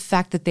just the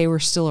fact that they were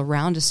still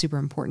around is super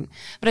important.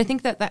 But I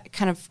think that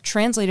kind of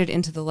translated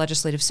into the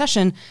legislative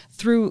session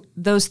through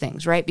those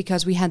things, right?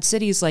 Because we had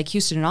cities like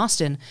Houston and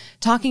Austin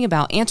talking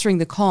about answering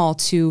the call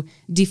to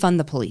defund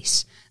the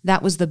police.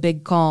 That was the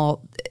big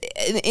call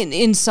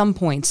in some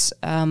points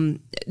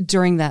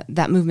during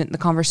that movement, the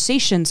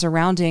conversation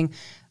surrounding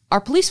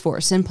our police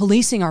force and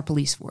policing our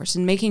police force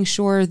and making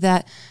sure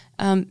that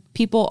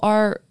people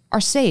are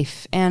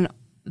safe and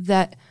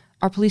that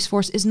our police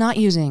force is not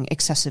using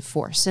excessive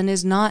force and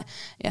is not,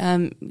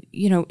 and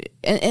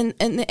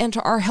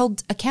are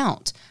held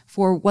account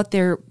for what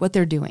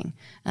they're doing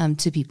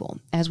to people,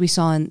 as we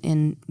saw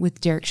in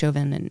with Derek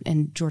Chauvin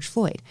and George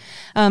Floyd.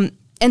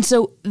 And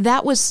so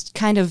that was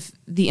kind of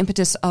the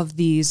impetus of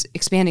these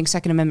expanding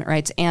Second Amendment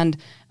rights and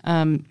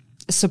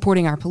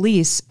supporting our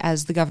police,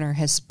 as the governor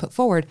has put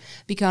forward,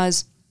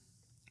 because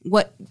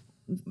what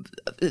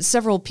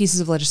several pieces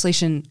of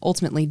legislation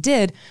ultimately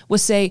did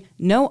was say,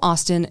 no,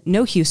 Austin,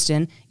 no,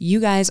 Houston,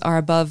 you guys are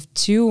above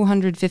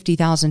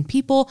 250,000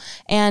 people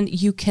and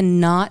you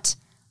cannot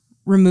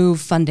remove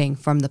funding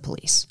from the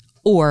police,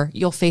 or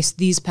you'll face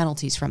these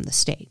penalties from the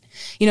state.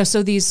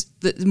 So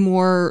the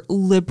more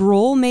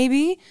liberal,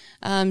 maybe,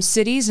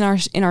 cities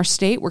in our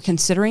state were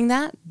considering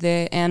that,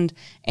 and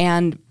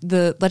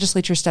the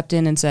legislature stepped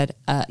in and said,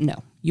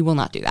 no, you will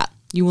not do that.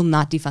 You will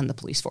not defund the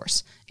police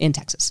force in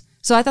Texas.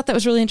 So I thought that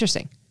was really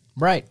interesting.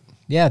 Right.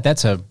 Yeah,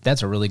 that's a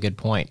really good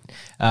point.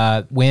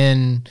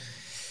 When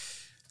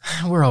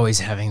we're always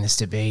having this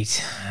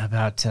debate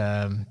about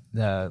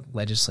the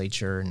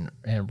legislature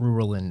and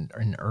rural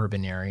and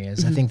urban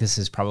areas. Mm-hmm. I think this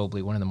is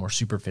probably one of the more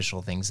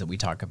superficial things that we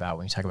talk about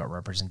when we talk about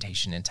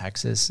representation in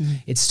Texas. Mm-hmm.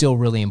 It's still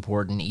really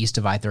important east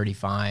of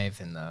I-35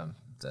 and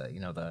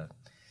the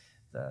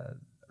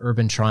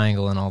urban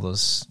triangle and all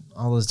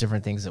those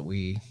different things that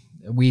we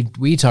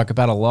talk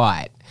about a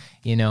lot,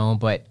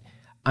 but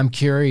I'm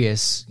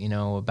curious,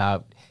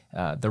 about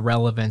the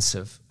relevance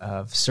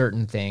of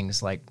certain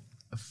things, like,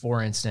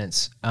 for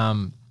instance,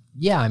 I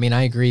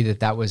agree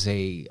that was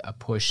a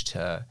push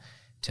to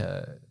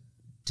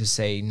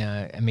say,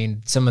 no,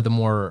 some of the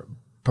more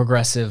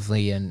progressive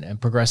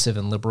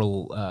and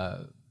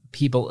liberal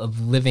people of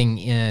living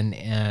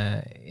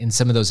in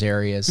some of those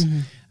areas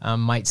mm-hmm.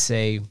 Might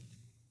say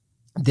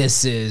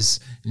this is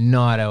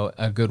not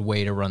a good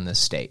way to run this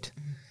state,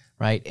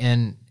 right?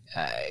 And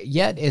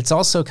yet it's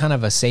also kind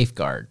of a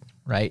safeguard,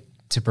 right,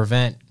 to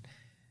prevent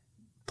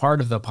part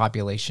of the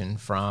population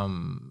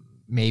from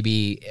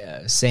maybe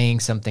saying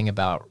something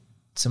about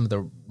some of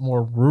the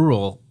more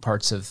rural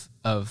parts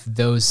of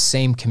those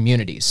same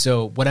communities.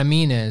 So what I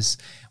mean is,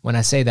 when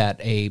I say that,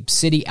 a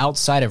city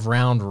outside of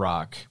Round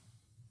Rock,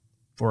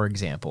 for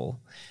example,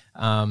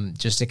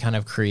 just to kind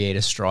of create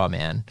a straw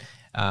man,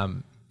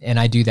 and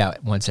I do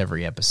that once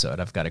every episode.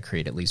 I've got to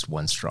create at least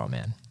one straw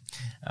man.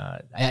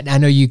 I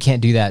know you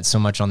can't do that so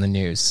much on the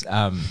news,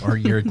 or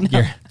you're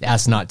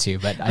asked not to,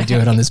 but I do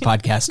it on this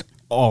podcast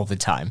all the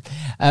time.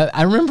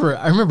 I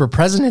remember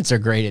presidents are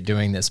great at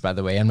doing this, by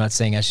the way. I'm not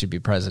saying I should be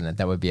president.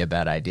 That would be a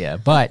bad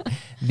idea. But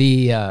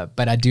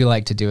but I do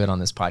like to do it on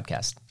this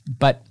podcast.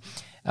 But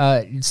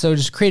so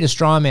just create a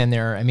straw man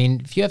there.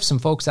 If you have some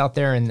folks out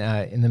there in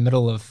the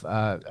middle of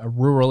a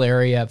rural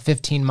area,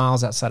 15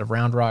 miles outside of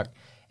Round Rock,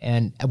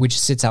 and which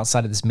sits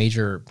outside of this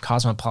major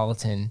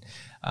cosmopolitan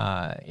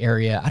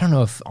area. I don't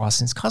know if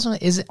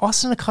is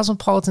Austin a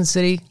cosmopolitan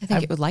city? I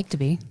think it would like to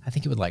be. I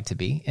think it would like to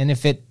be. And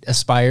if it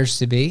aspires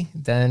to be,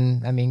 then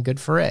good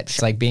for it.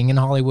 It's like being in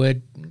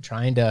Hollywood,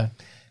 trying to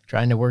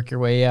work your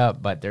way up,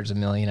 but there's a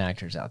million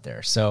actors out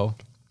there. So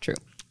true.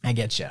 I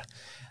get you.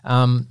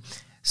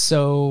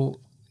 So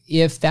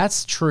if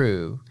that's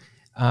true,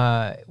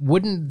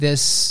 would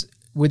this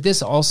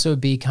also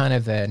be kind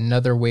of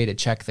another way to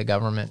check the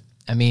government?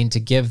 To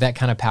give that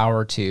kind of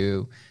power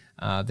to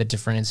the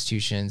different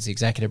institutions, the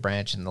executive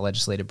branch and the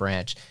legislative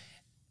branch.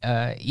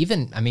 We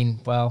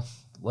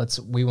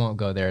won't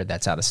go there.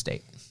 That's out of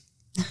state.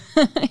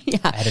 Yeah.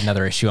 I had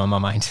another issue on my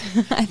mind.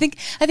 I think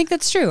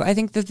that's true. I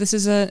think that this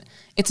is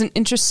it's an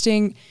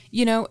interesting,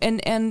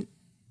 and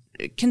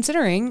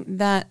considering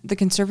that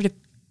the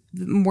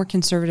more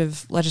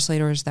conservative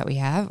legislators that we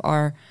have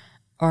are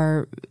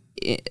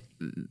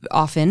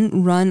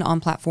often run on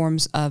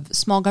platforms of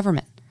small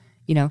government.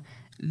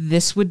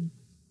 This would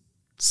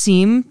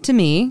seem to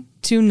me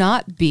to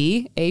not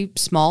be a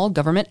small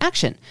government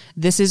action.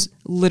 This is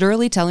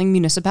literally telling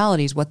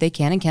municipalities what they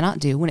can and cannot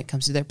do when it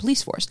comes to their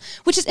police force,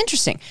 which is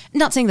interesting.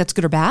 Not saying that's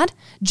good or bad,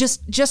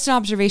 just an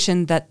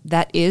observation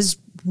that is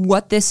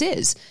what this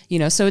is.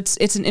 So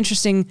it's an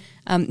interesting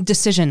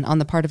decision on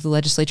the part of the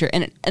legislature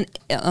and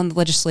on the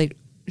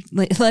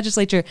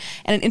legislature,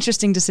 and an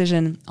interesting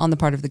decision on the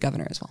part of the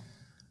governor as well.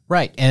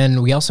 Right.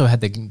 And we also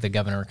had the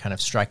governor kind of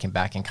striking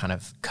back and kind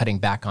of cutting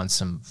back on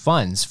some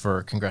funds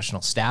for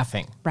congressional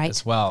staffing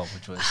as well,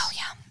 which was... Oh,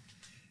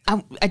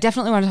 yeah. I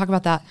definitely want to talk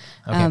about that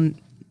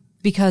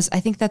because I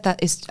think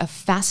that is a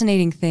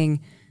fascinating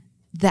thing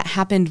that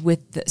happened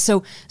with...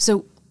 So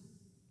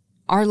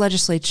our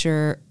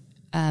legislature,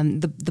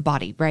 the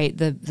body, right,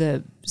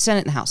 the Senate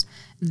and the House,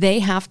 they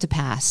have to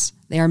pass,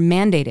 they are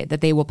mandated that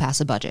they will pass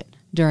a budget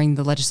during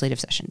the legislative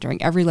session, during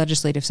every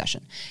legislative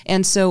session.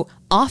 And so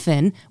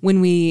often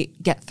when we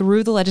get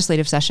through the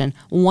legislative session,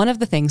 one of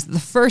the things, the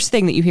first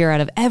thing that you hear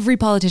out of every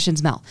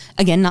politician's mouth,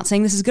 again, not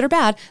saying this is good or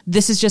bad,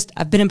 this is just,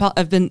 I've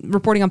been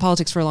reporting on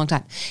politics for a long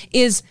time,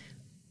 is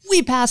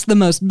we passed the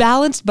most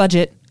balanced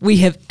budget we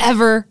have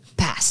ever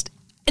passed.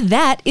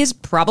 That is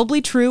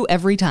probably true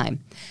every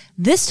time.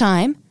 This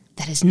time,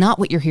 that is not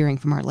what you're hearing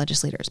from our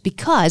legislators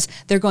because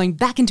they're going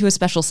back into a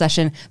special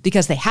session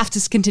because they have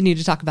to continue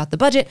to talk about the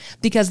budget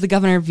because the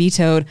governor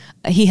vetoed,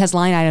 he has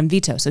line item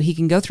veto. So he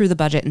can go through the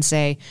budget and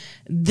say,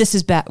 this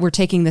is bad. We're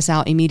taking this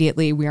out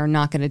immediately. We are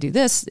not going to do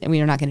this and we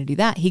are not going to do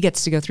that. He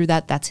gets to go through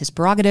that. That's his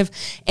prerogative.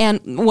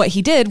 And what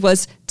he did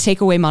was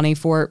take away money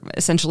for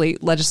essentially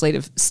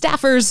legislative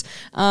staffers.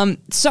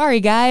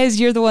 Sorry,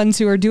 guys, you're the ones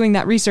who are doing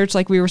that research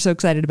like we were so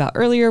excited about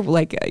earlier.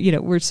 Like,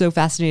 we're so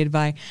fascinated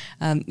by,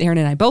 Aaron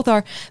and I both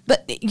are.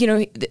 But,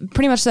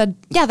 pretty much said,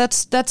 yeah,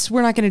 that's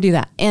we're not going to do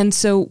that. And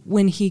so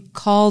when he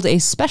called a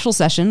special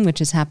session, which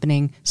is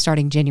happening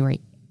starting July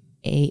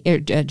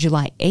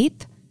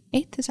 8th,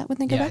 is that when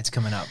they go back? Yeah, it's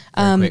coming up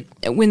very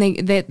quick. When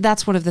they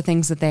that's one of the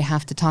things that they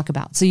have to talk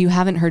about. So you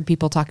haven't heard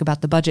people talk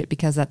about the budget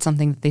because that's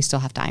something that they still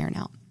have to iron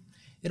out.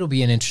 It'll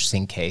be an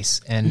interesting case.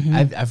 And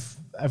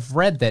I've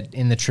read that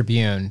in the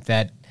Tribune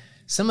that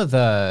some of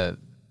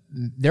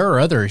there are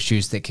other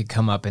issues that could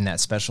come up in that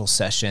special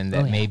session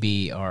that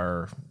maybe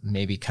are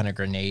kind of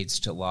grenades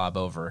to lob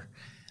over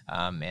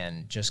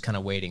and just kind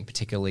of waiting,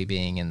 particularly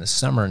being in the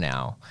summer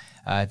now.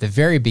 At the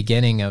very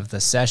beginning of the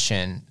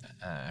session,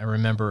 I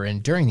remember,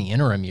 and during the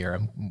interim year,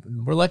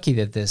 we're lucky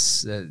that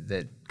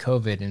that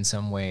COVID in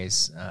some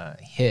ways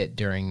hit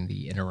during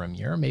the interim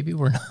year. Maybe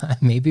we're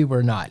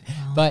not.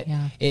 But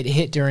it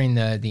hit during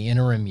the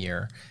interim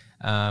year,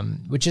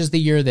 which is the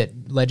year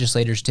that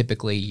legislators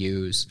typically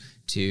use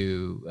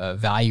to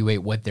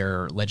evaluate what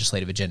their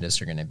legislative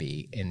agendas are going to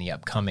be in the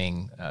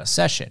upcoming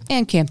session.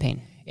 And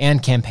campaign.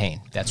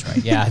 That's right.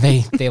 Yeah,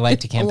 they like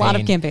to campaign. A lot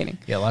of campaigning.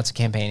 Yeah, lots of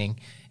campaigning.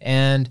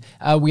 And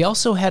we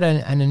also had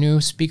a new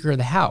Speaker of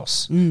the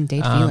House.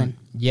 Dave Phelan.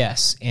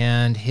 Yes,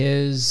 and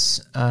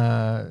his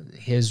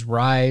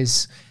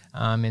rise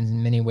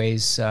in many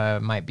ways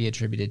might be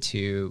attributed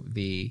to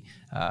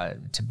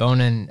to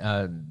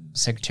Bonin,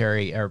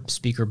 Secretary or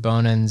Speaker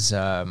Bonin's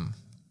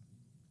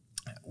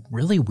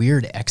really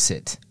weird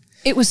exit.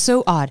 It was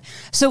so odd.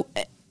 So,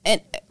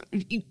 and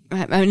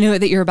I know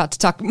that you're about to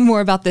talk more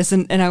about this,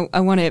 and I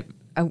want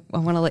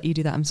to let you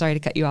do that. I'm sorry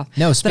to cut you off.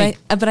 No, speak.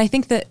 But I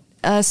think that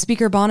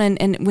Speaker Bonin,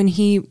 and when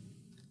he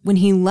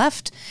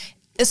left,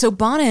 so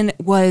Bonin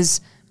was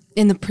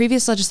in the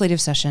previous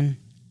legislative session.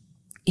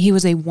 He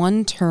was a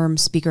one-term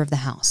Speaker of the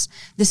House.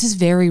 This is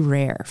very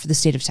rare for the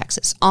state of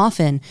Texas.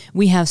 Often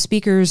we have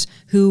speakers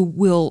who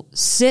will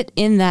sit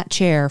in that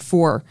chair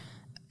for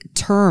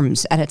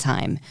terms at a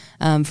time,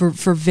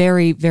 for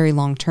very, very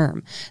long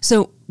term.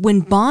 So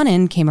when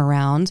Bonin came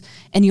around,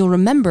 and you'll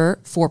remember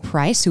For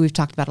Price, who we've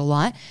talked about a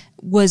lot,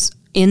 was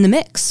in the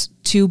mix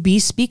to be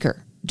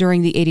Speaker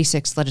during the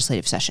 86th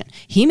legislative session.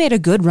 He made a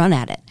good run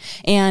at it.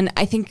 And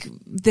I think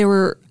there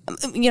were, I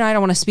don't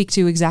want to speak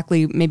to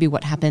exactly maybe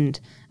what happened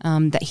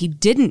that he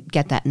didn't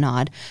get that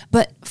nod,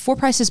 but For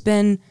Price has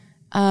been,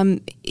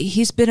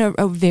 he's been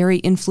a very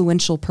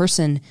influential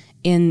person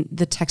in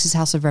the Texas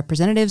House of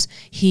Representatives.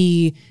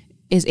 He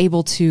is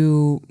able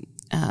to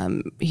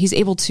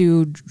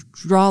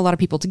draw a lot of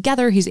people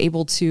together. He's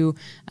able to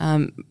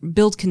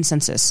build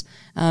consensus,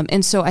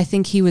 and so I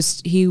think he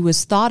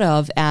was thought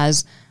of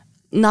as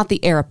not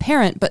the heir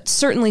apparent, but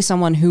certainly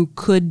someone who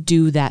could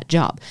do that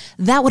job.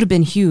 That would have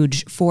been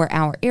huge for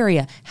our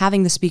area.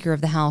 Having the Speaker of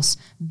the House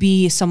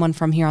be someone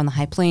from here on the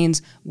High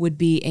Plains would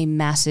be a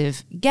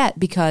massive get,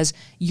 because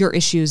your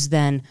issues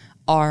then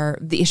are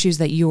the issues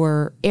that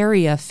your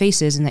area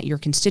faces and that your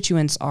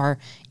constituents are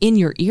in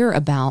your ear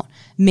about,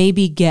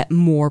 maybe get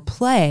more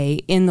play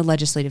in the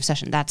legislative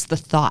session. That's the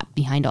thought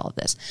behind all of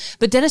this.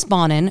 But Dennis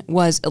Bonin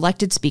was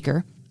elected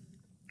Speaker,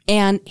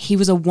 and he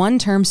was a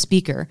one-term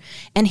Speaker,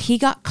 and he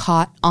got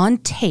caught on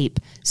tape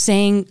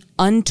saying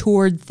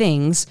untoward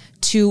things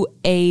to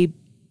a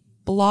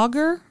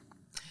blogger.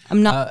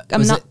 I'm not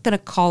going to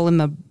call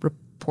him a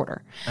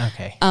reporter.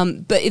 Okay.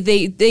 But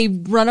they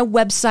run a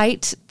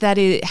website that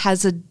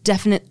has a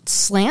definite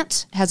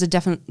slant, has a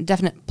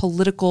definite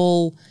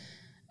political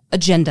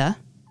agenda,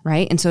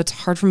 right? And so it's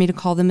hard for me to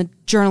call them a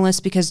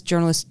journalist, because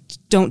journalists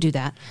don't do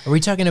that. Are we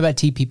talking about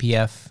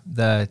TPPF,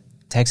 the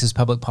Texas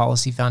Public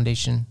Policy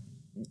Foundation?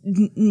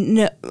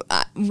 No,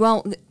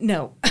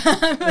 no.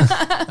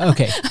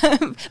 Okay.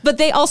 But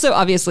they also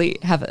obviously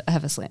have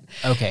a slant.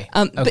 Okay.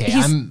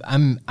 Okay.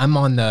 I'm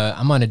on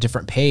a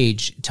different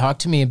page. Talk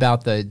to me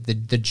about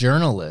the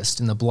journalist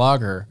and the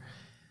blogger,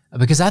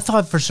 because I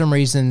thought for some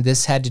reason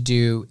this had to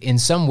do, in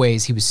some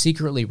ways, he was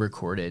secretly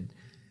recorded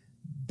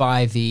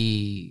by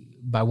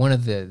one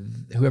of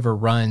whoever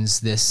runs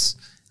this.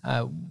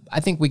 I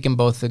think we can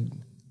both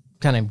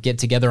kind of get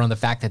together on the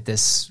fact that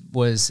this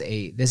is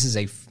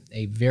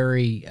a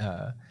very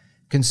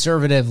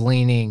conservative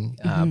leaning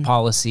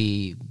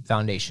policy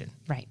foundation.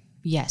 Right.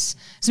 Yes.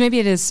 So maybe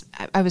it is.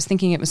 I was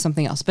thinking it was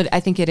something else, but I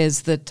think it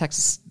is the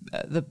Texas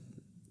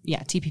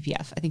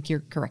TPPF. I think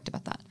you're correct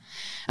about that.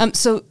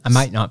 So I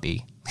might not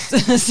be.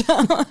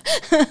 so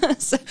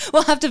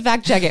we'll have to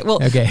fact check it.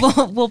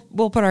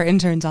 We'll put our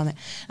interns on it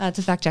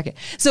to fact check it.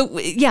 So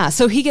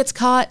so he gets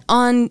caught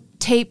on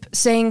tape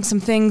saying some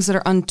things that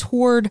are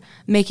untoward,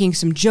 making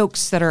some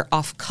jokes that are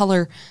off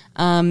color,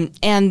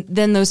 and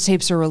then those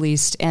tapes are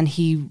released, and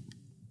he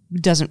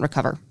doesn't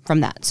recover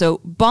from that. So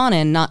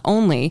Bonnen not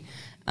only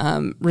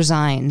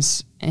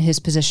resigns his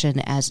position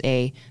as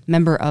a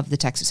member of the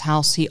Texas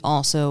House, he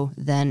also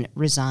then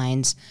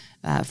resigns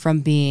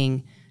from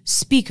being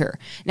Speaker.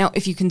 Now,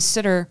 if you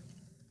consider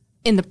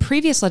in the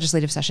previous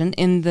legislative session,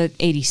 in the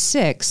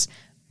 86,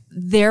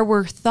 there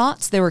were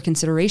thoughts, there were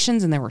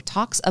considerations, and there were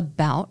talks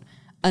about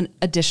an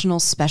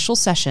additional special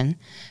session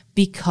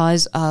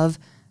because of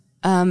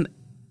gun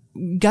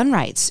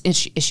rights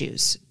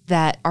issues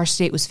that our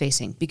state was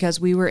facing, because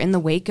we were in the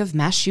wake of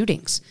mass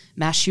shooting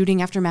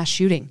after mass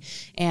shooting.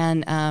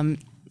 And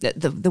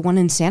the one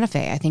in Santa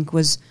Fe, I think,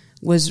 was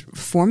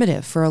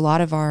formative for a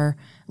lot of our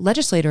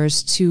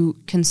legislators to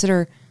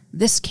consider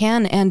this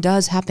can and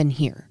does happen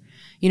here,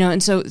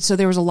 and so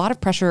there was a lot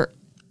of pressure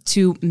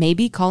to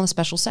maybe call a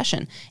special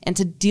session and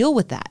to deal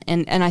with that.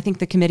 And I think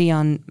the Committee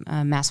on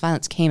Mass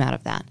Violence came out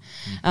of that.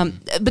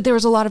 But there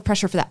was a lot of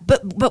pressure for that.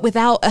 But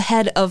without a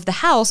head of the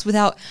House,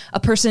 without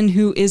a person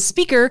who is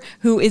Speaker,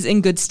 who is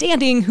in good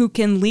standing, who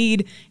can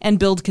lead and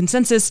build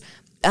consensus,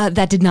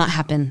 that did not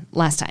happen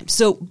last time.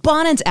 So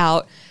Bonnen's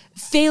out.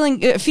 Feeling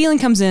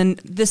comes in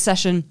this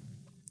session.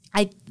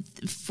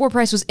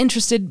 Price was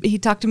interested. He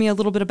talked to me a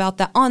little bit about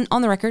that on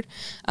the record,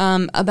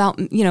 about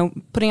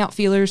putting out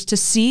feelers to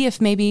see if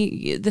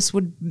maybe this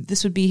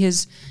would be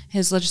his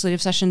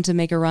legislative session to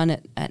make a run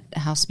at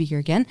House Speaker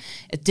again.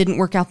 It didn't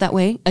work out that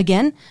way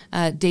again.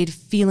 Dade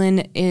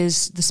Phelan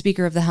is the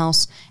Speaker of the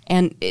House,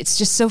 and it's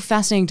just so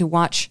fascinating to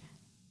watch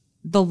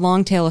the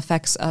long tail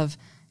effects of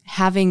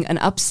having an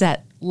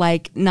upset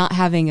like not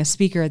having a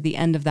speaker at the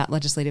end of that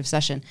legislative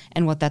session,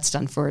 and what that's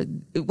done for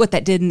what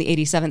that did in the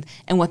 87th,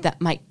 and what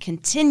that might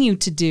continue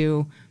to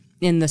do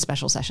in the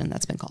special session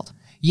that's been called.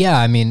 Yeah,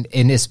 I mean,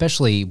 and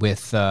especially with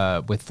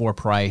For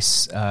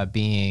Price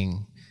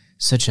being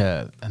such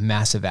a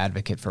massive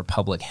advocate for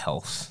public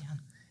health,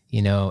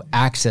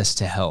 access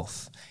to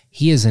health.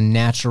 He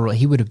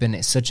would have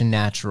been such a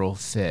natural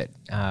fit.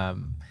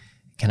 Kind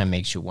of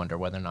makes you wonder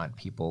whether or not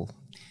people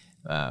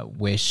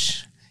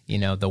wish.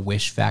 The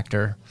wish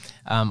factor.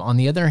 On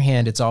the other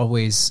hand, it's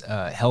always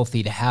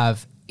healthy to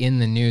have in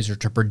the news, or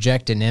to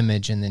project an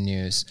image in the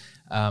news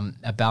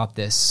about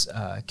this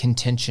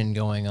contention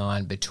going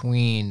on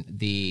between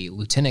the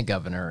lieutenant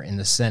governor in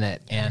the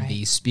Senate and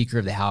the Speaker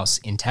of the House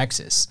in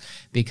Texas,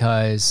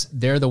 because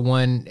they're the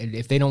one,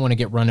 if they don't want to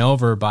get run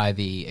over by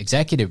the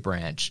executive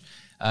branch,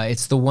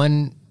 it's the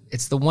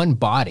one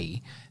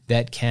body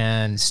that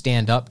can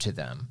stand up to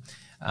them.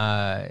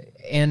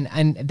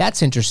 And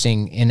that's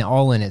interesting in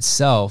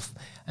itself.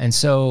 And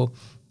so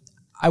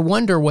I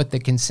wonder what the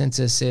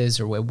consensus is,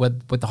 or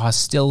what the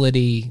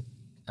hostility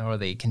or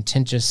the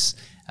contentious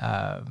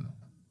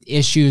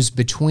issues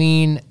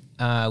between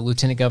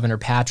Lieutenant Governor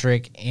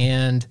Patrick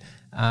and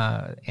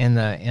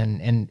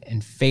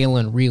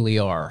Phelan really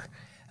are,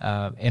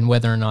 and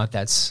whether or not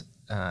that's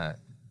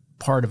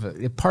part of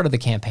the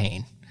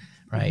campaign,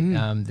 right?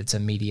 Mm-hmm. It's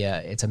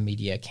a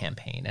media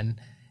campaign, and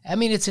I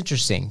mean, it's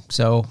interesting.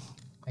 So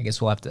I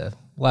guess we'll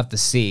have to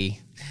see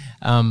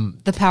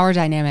the power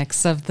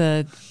dynamics of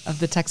the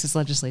Texas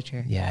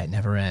legislature. Yeah, it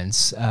never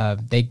ends.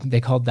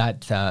 They called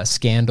that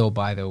scandal,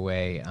 by the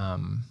way,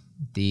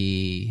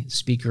 the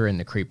Speaker and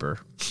the Creeper.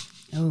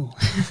 Oh.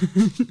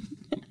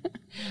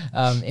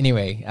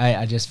 Anyway,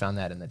 I just found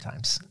that in the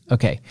Times.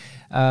 Okay,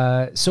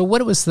 so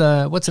what's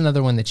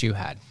another one that you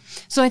had?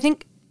 So I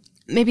think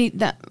maybe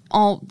that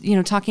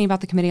talking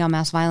about the Committee on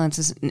Mass Violence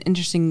is an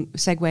interesting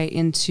segue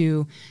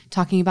into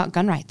talking about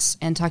gun rights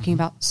and talking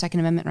about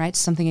Second Amendment rights,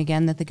 something,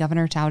 again, that the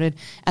governor touted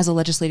as a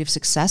legislative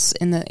success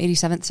in the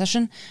 87th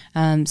session,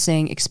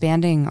 saying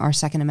expanding our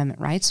Second Amendment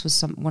rights was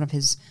one of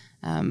his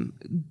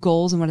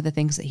goals and one of the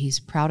things that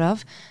he's proud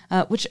of,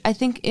 which I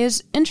think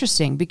is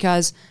interesting,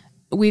 because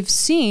we've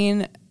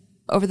seen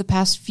over the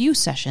past few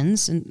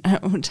sessions, and I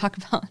don't want to talk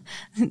about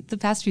the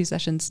past few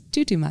sessions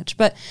too much,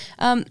 but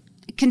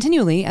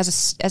continually, as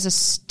a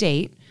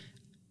state,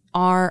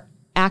 our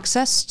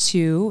access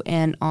to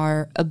and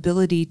our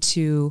ability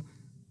to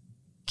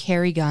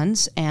carry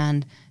guns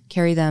and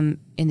carry them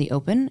in the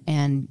open,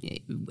 and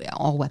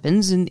all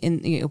weapons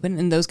in the open,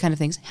 and those kind of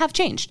things have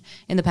changed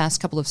in the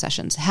past couple of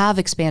sessions, have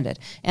expanded.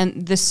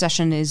 And this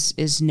session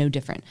is no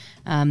different.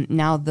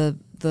 Now the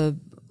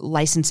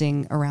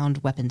licensing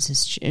around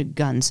weapons,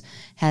 guns,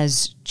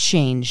 has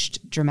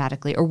changed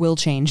dramatically, or will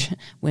change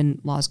when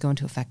laws go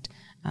into effect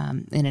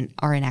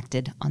are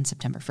enacted on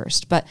September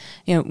 1st. But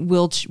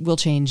will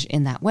change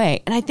in that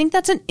way. And I think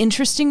that's an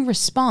interesting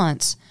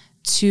response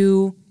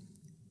to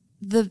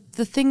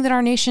the thing that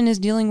our nation is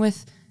dealing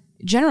with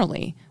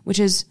generally, which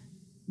is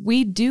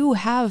we do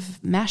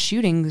have mass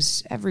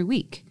shootings every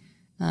week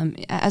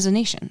as a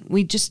nation.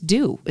 We just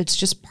do. It's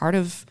just part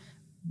of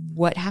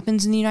what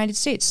happens in the United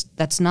States.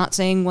 That's not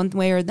saying one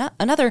way or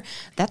another.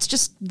 That's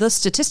just the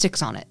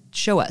statistics on it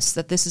show us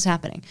that this is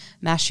happening.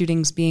 Mass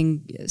shootings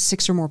being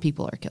 6 or more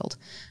people are killed.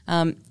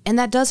 And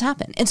that does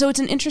happen. And so it's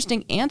an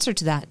interesting answer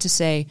to that, to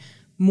say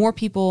more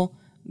people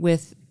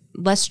with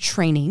less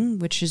training,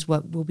 which is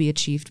what will be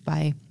achieved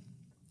by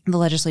the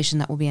legislation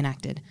that will be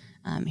enacted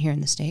here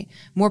in the state.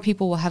 More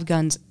people will have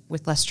guns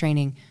with less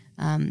training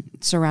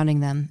surrounding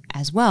them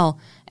as well.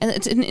 And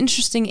it's an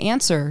interesting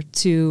answer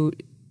to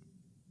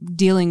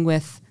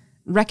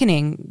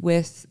reckoning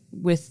with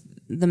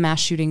the mass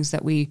shootings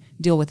that we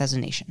deal with as a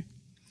nation.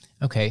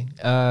 Okay.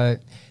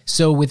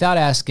 So without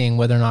asking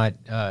whether or not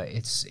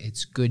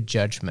it's good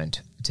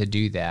judgment to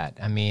do that,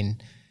 I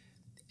mean,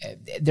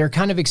 they're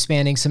kind of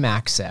expanding some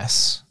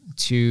access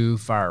to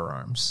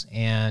firearms.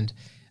 And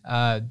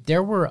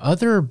there were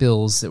other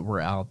bills that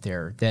were out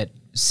there that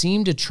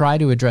seemed to try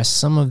to address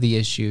some of the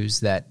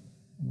issues that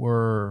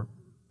were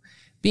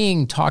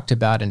being talked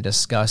about and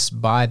discussed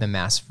by the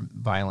Mass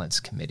Violence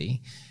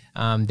Committee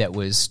that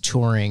was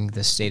touring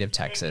the state of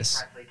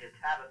Texas. Amy Presley to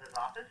Tabitha's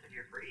office, if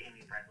you're free,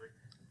 Amy Presley.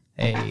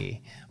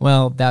 Hey,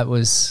 well, that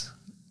was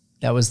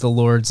the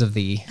lords of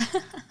the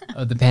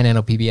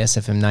Panhandle PBS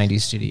FM 90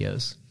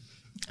 studios.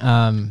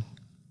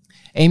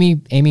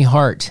 Amy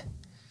Hart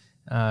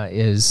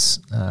has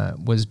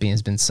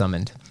been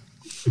summoned.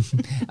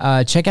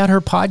 Check out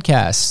her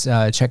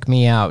podcast. Check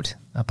me out,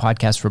 a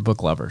podcast for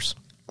book lovers.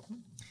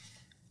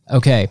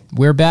 Okay,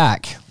 we're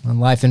back on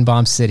Life in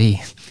Bomb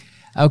City.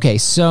 Okay,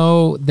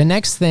 so the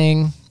next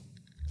thing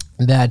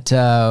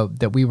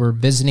that we were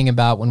visiting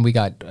about when we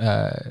got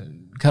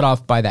cut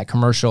off by that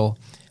commercial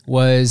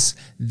was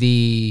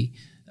the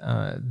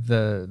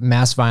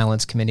Mass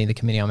Violence Committee, the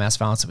Committee on Mass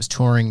Violence, that was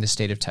touring the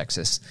state of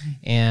Texas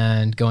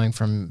and going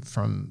from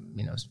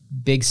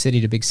big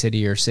city to big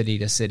city or city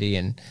to city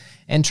and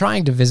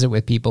trying to visit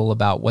with people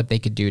about what they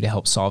could do to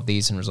help solve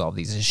these and resolve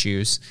these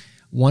issues.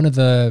 One of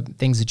the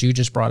things that you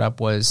just brought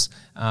up was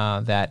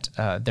that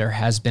there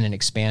has been an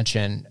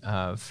expansion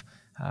of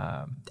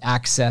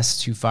access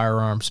to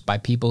firearms by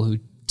people who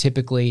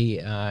typically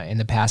in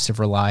the past have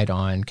relied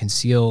on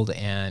concealed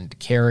and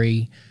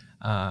carry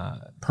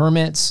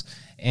permits.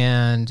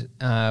 And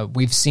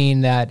we've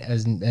seen that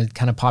as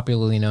kind of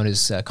popularly known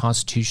as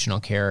constitutional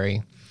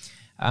carry.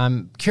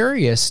 I'm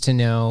curious to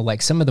know,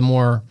 like, some of the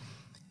more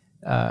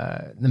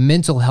the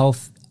mental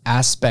health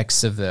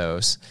aspects of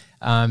those.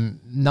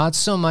 Not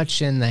so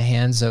much in the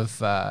hands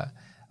of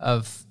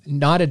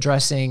not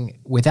addressing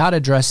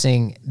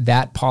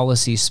that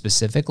policy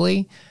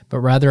specifically, but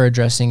rather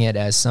addressing it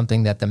as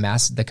something that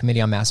the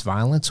Committee on Mass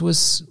Violence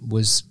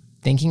was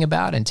thinking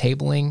about and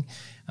tabling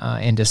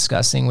and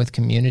discussing with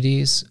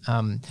communities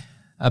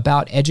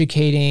about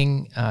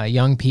educating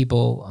young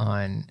people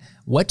on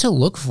what to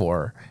look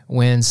for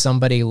when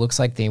somebody looks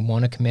like they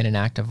want to commit an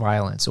act of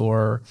violence,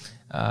 or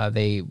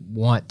they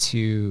want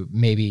to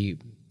maybe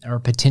or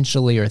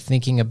potentially are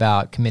thinking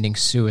about committing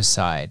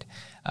suicide,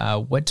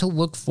 what to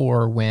look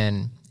for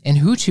when, and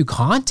who to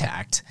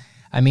contact.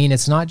 I mean,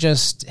 it's not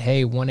just,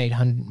 hey,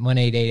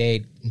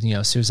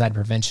 1-800-1888, suicide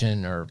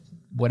prevention or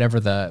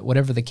whatever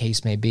the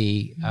case may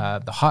be,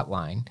 the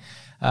hotline,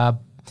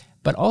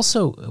 but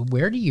also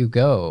where do you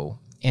go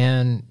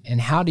and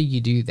how do you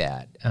do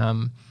that?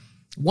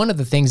 One of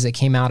the things that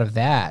came out of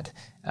that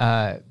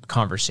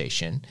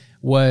conversation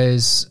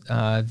was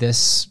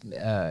this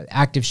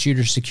active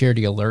shooter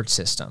security alert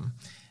system.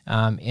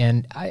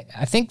 And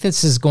I think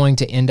this is going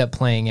to end up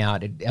playing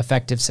out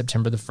effective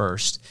September the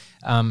 1st,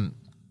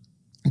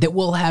 that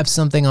we'll have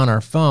something on our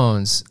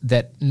phones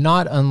that,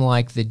 not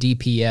unlike the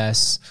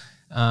DPS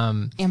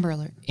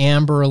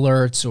Amber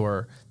Alerts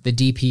or the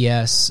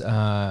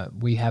DPS,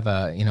 we have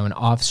an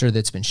officer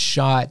that's been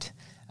shot,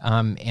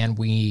 and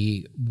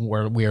we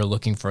are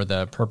looking for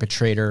the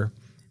perpetrator.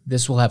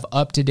 This will have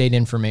up-to-date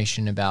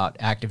information about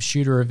active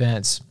shooter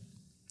events.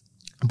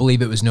 I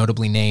believe it was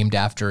notably named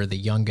after the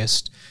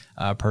youngest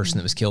person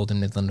that was killed in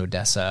Midland,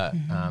 Odessa,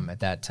 at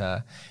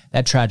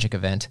that tragic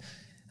event.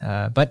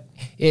 But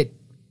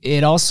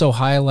it also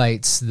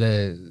highlights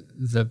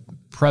the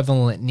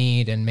prevalent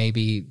need and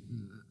maybe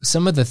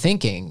some of the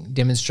thinking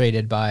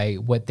demonstrated by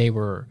what they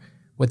were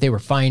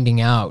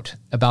finding out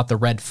about the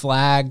red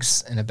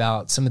flags and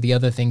about some of the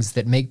other things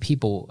that make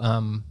people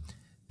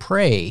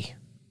pray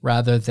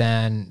rather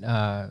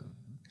than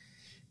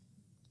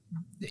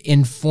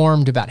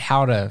informed about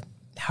how to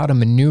how to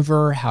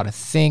maneuver, how to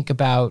think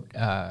about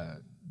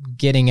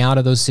getting out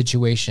of those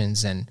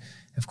situations. And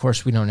of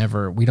course, we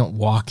don't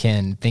walk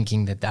in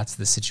thinking that that's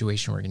the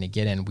situation we're going to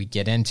get in. We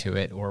get into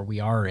it, or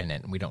we are in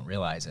it and we don't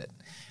realize it.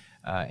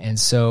 And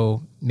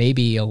so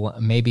maybe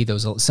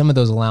some of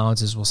those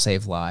allowances will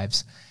save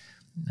lives.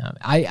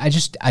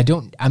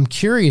 I'm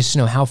curious to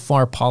know how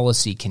far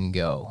policy can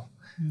go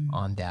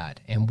on that,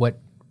 and what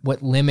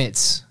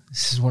limits.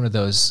 This is one of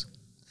those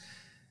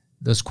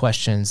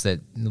questions that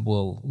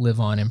will live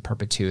on in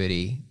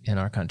perpetuity in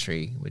our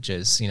country, which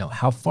is,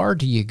 how far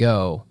do you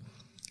go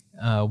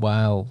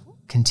while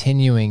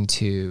continuing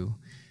to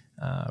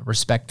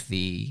respect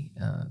the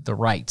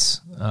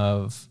rights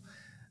of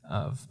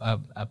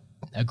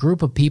a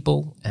group of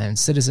people and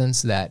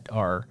citizens that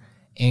are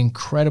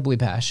incredibly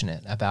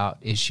passionate about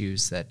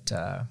issues of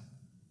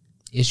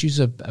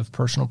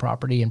personal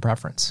property and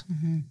preference.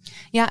 Mm-hmm.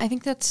 Yeah, I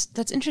think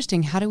that's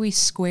interesting. How do we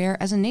square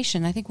as a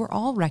nation? I think we're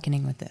all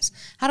reckoning with this.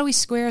 How do we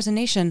square as a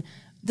nation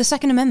the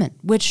Second Amendment,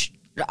 which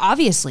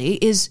obviously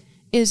is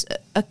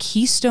a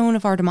keystone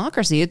of our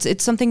democracy?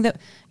 It's something that,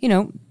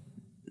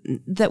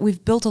 that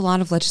we've built a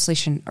lot of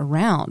legislation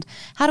around.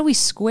 How do we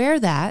square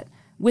that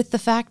with the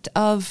fact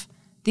of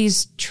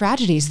these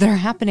tragedies that are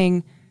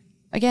happening?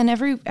 Again,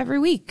 every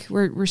week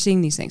we're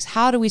seeing these things.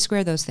 How do we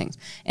square those things?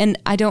 And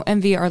I don't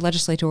envy our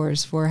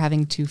legislators for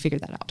having to figure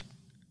that out.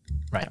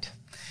 Right.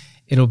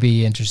 It'll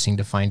be interesting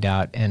to find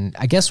out. And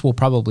I guess we'll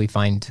probably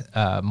find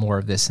more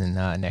of this in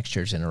next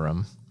year's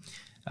interim.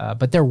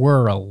 But there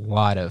were a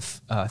lot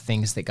of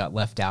things that got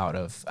left out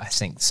of, I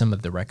think, some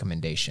of the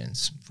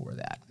recommendations for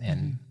that.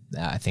 And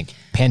I think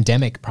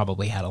pandemic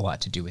probably had a lot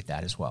to do with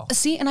that as well.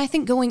 See, and I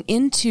think going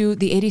into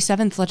the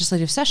 87th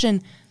legislative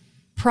session,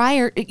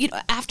 after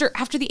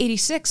the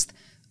 86th,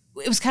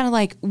 it was kind of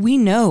like, we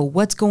know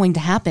what's going to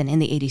happen in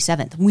the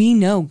 87th. We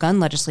know gun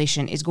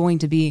legislation is going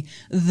to be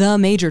the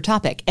major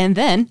topic. And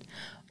then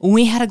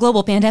we had a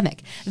global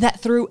pandemic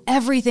that threw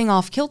everything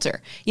off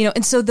kilter,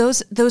 and so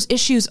those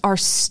issues are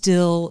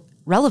still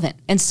relevant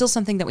and still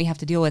something that we have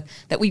to deal with,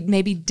 that we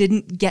maybe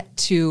didn't get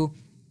to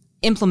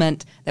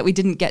implement, that we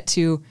didn't get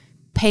to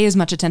pay as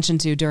much attention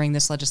to during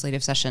this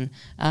legislative session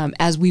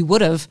as we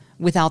would have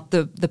without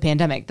the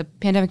pandemic. The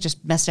pandemic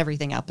just messed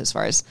everything up as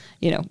far as,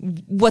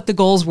 what the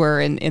goals were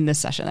in this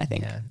session, I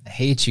think. Yeah. I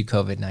hate you,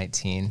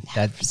 COVID-19.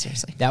 Yeah,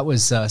 seriously. That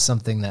was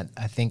something that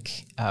I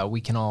think we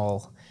can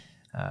all,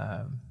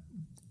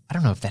 I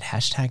don't know if that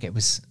hashtag, it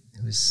was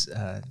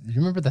you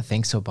remember the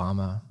Thanks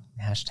Obama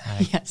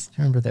hashtag? Yes. Do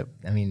you remember that?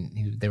 I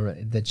mean, they were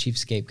the chief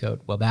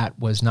scapegoat. Well, that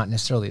was not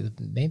necessarily,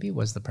 maybe it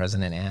was the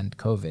president and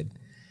COVID.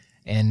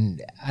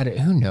 And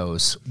who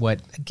knows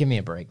what? Give me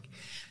a break.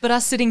 But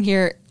us sitting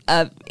here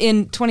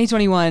in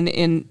 2021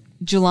 in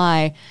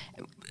July,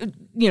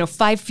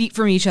 5 feet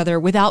from each other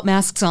without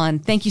masks on.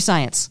 Thank you,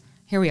 science.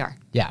 Here we are.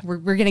 Yeah,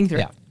 we're getting through.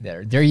 Yeah,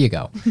 there you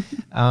go.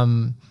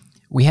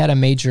 We had a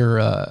major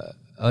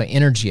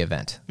energy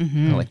event,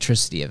 an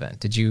electricity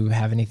event. Did you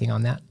have anything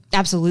on that?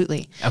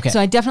 Absolutely. Okay. So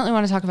I definitely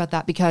want to talk about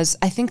that, because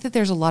I think that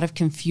there's a lot of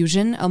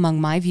confusion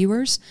among my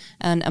viewers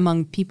and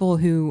among people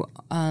who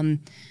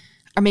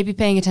are maybe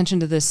paying attention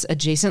to this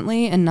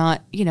adjacently and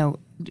not,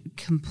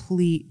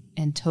 complete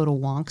and total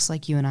wonks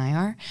like you and I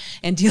are,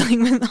 and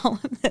dealing with all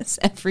of this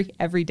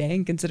every day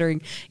and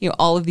considering,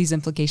 all of these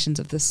implications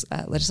of this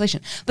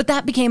legislation. But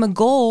that became a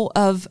goal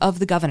of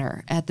the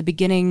governor at the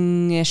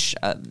beginning-ish,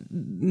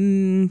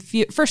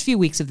 first few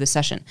weeks of this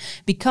session,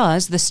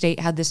 because the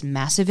state had this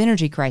massive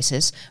energy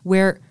crisis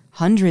where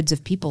hundreds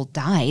of people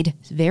died,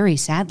 very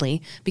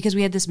sadly, because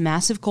we had this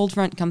massive cold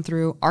front come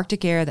through,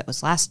 Arctic air that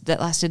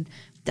lasted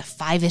the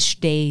 5-ish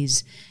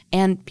days,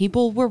 and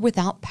people were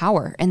without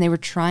power, and they were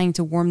trying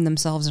to warm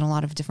themselves in a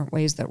lot of different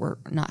ways that were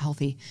not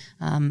healthy.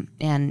 And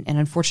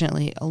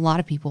unfortunately, a lot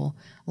of people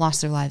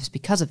lost their lives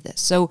because of this.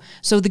 So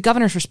the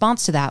governor's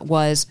response to that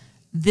was,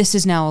 this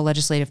is now a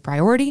legislative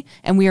priority,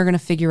 and we are going to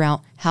figure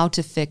out how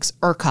to fix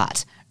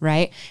ERCOT,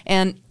 right?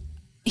 And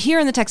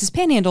here in the Texas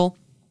Panhandle,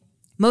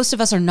 most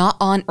of us are not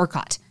on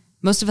ERCOT.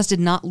 Most of us did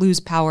not lose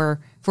power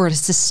for a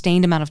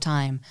sustained amount of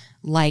time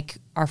like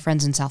our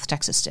friends in South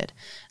Texas did.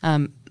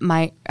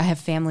 I have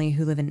family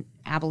who live in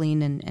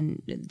Abilene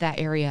and that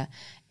area,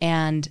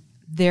 and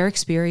their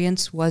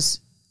experience was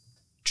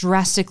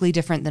drastically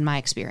different than my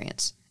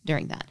experience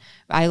during that.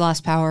 I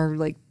lost power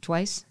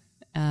twice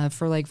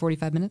for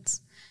 45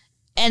 minutes,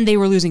 and they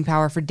were losing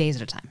power for days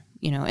at a time.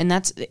 And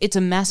it's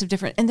a massive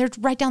difference, and they're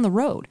right down the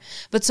road.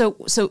 But so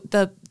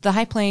the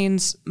High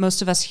Plains,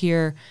 most of us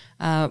here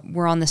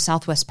were on the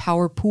Southwest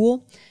Power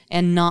Pool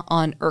and not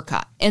on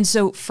ERCOT. And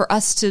so for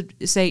us to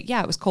say,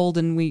 yeah, it was cold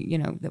and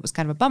that was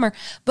kind of a bummer,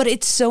 but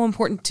it's so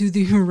important to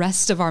the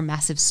rest of our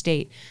massive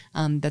state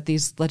that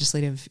these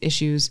legislative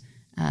issues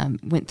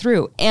went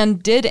through.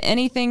 And did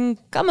anything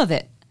come of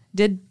it?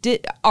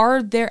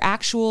 Are there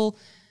actual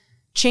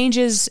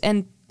changes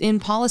in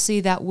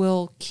policy that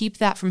will keep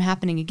that from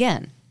happening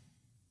again?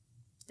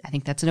 I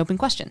think that's an open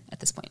question at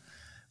this point.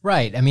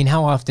 Right. I mean,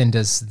 how often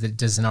does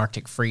an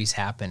Arctic freeze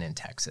happen in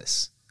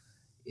Texas?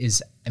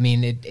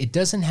 It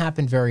doesn't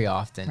happen very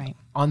often. Right.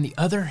 On the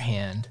other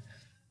hand,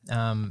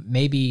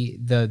 maybe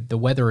the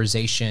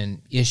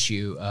weatherization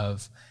issue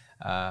of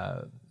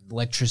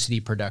electricity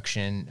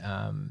production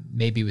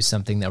maybe was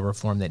something that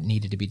reform that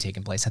needed to be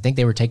taken place. I think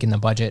they were taking the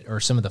budget or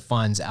some of the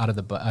funds out of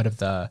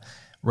the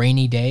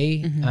rainy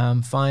day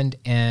fund,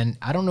 and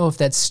I don't know if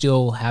that's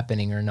still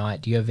happening or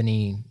not. Do you have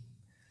any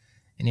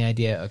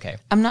idea? Okay,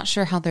 I'm not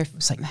sure how they're.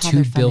 It's like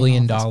 $2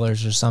 billion or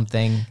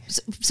something.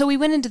 So we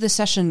went into the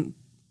session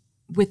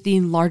with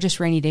the largest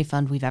rainy day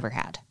fund we've ever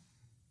had,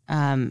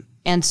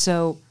 and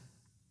so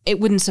it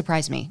wouldn't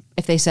surprise me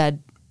if they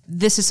said,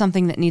 this is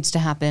something that needs to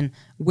happen.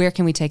 Where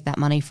can we take that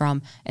money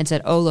from? And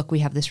said, oh, look, we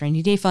have this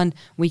rainy day fund.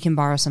 We can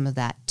borrow some of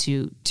that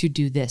to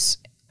do this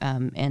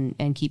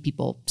and keep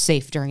people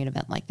safe during an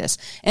event like this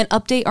and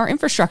update our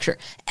infrastructure.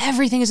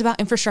 Everything is about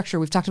infrastructure.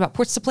 We've talked about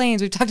ports to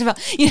planes. We've talked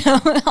about,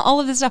 all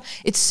of this stuff.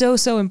 It's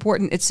so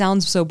important. It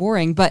sounds so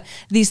boring, but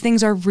these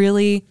things are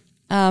really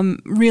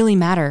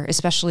matter,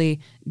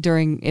 especially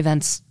during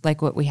events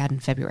like what we had in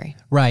February.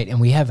 Right, and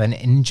we have an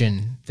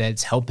engine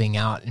that's helping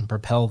out and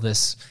propel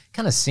this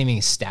kind of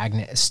seeming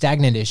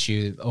stagnant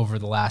issue over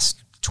the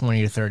last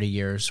 20 to 30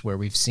 years, where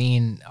we've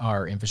seen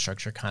our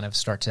infrastructure kind of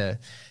start to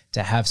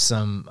have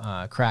some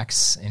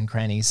cracks and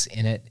crannies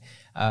in it.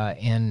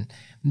 And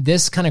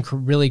this kind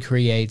of really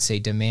creates a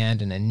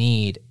demand and a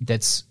need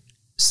that's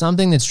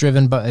something that's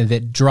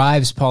that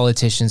drives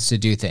politicians to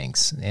do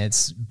things.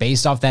 It's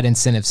based off that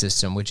incentive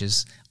system, which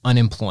is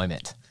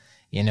unemployment.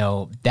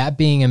 That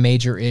being a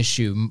major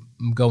issue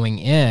going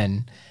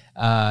in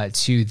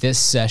to this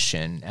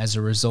session as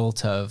a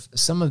result of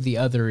some of the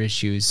other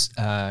issues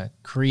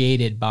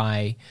created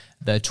by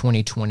the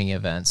 2020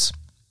 events.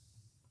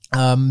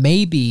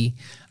 Maybe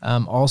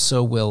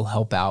also will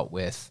help out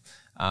with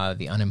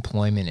the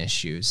unemployment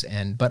issues,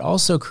 but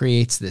also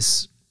creates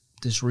this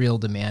real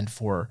demand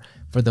for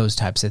those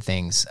types of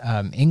things,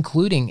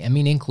 including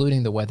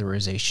the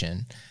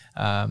weatherization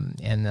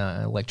and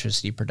the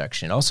electricity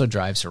production. It also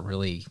drives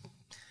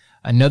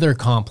another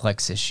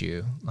complex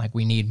issue. Like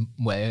we need,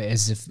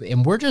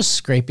 and we're just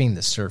scraping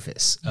the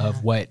surface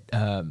of what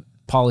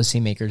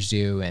policymakers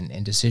do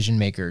and decision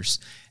makers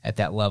at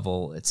that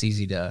level. It's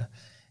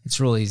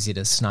real easy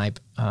to snipe,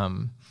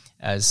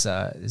 as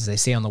they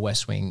say on the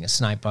West Wing,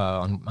 snipe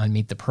on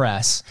Meet the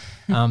Press.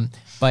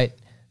 But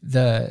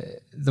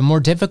the more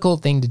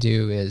difficult thing to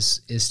do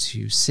is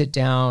to sit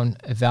down,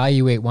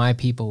 evaluate why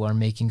people are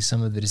making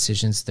some of the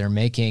decisions they're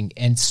making,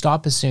 and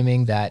stop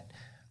assuming that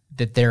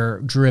they're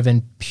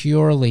driven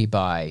purely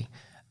by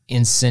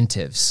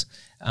incentives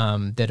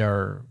that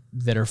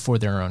are for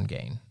their own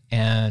gain.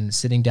 And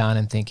sitting down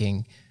and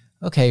thinking,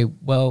 okay,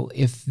 well,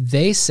 if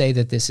they say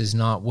that this is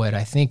not what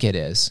I think it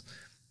is,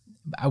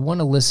 I want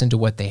to listen to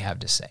what they have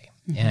to say.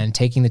 And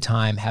taking the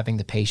time, having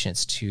the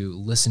patience to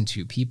listen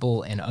to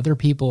people and other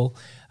people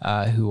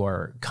who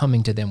are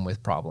coming to them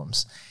with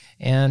problems.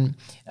 And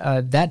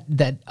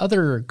that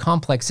other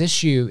complex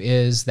issue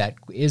is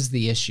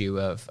the issue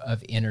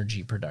of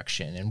energy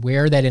production and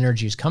where that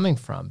energy is coming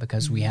from,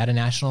 because we had a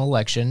national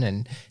election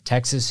and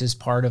Texas is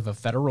part of a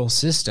federal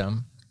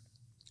system.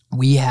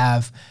 We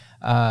have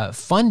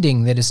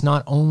funding that is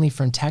not only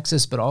from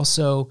Texas, but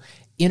also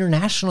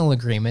international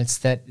agreements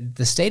that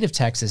the state of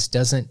Texas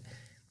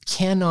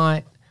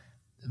cannot,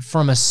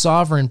 from a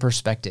sovereign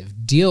perspective,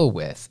 deal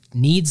with,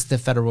 needs the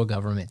federal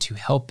government to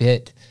help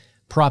it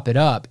prop it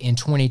up. In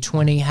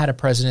 2020, had a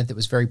president that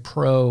was very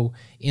pro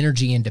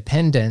energy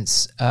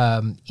independence,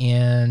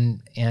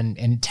 and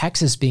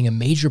Texas being a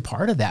major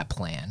part of that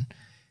plan,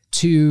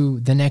 to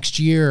the next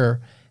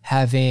year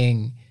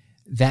having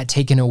that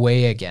taken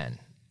away again.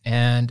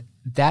 And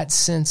that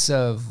sense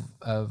of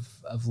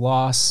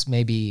loss,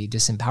 maybe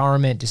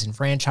disempowerment,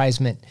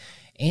 disenfranchisement,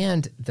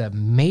 and the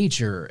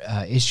major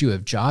issue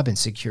of job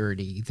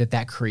insecurity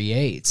that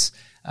creates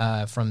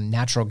from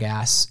natural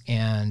gas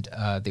and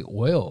the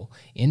oil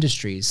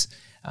industries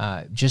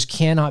just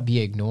cannot be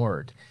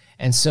ignored.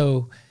 And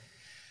so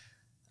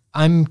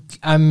I'm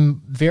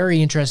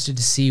very interested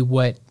to see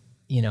what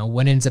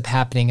ends up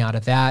happening out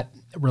of that,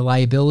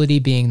 reliability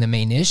being the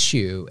main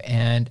issue.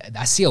 And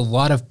I see a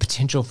lot of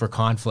potential for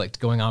conflict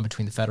going on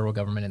between the federal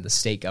government and the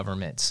state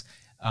governments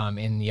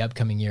in the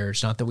upcoming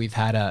years. Not that we've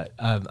had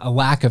a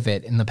lack of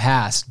it in the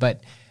past,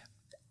 but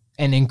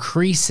an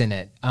increase in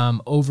it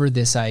over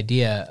this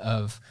idea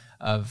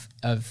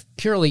of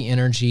purely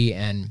energy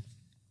and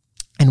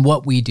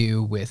what we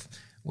do with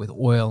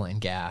oil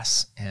and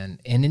gas and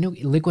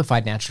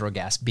liquefied natural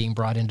gas being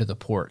brought into the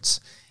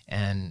ports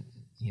and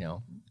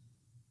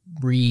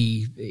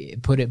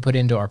put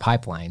into our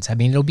pipelines. I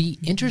mean, it'll be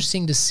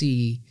interesting to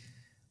see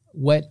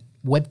what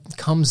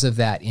comes of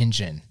that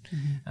engine,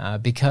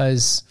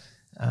 because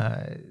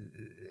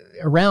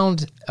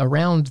around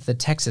the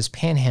Texas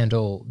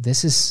Panhandle,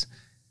 this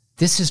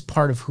is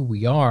part of who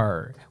we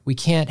are. We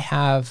can't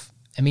have.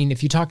 I mean,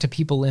 if you talk to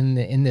people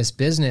in this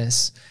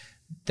business,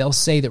 they'll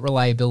say that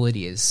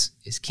reliability is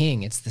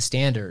king. It's the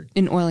standard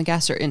in oil and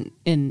gas or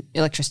in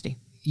electricity.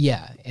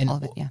 Yeah, and all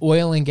of it, yeah.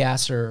 Oil and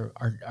gas are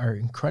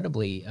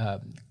incredibly,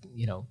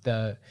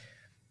 they're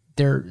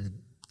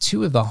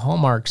two of the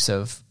hallmarks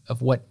of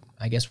what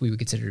I guess we would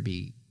consider to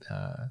be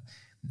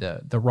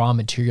the raw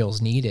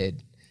materials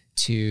needed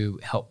to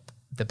help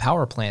the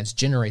power plants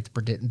generate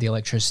the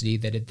electricity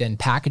that it then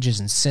packages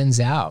and sends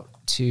out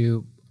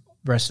to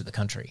the rest of the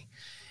country.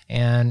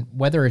 And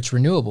whether it's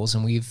renewables,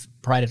 and we've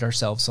prided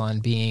ourselves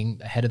on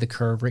being ahead of the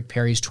curve. Rick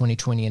Perry's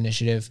 2020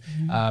 initiative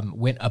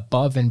went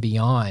above and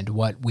beyond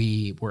what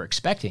we were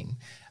expecting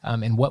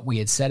and what we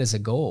had set as a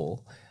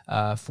goal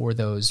for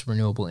those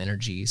renewable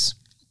energies.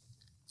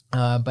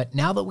 But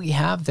now that we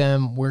have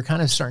them, we're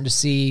kind of starting to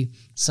see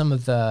some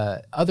of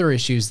the other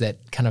issues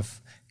that kind of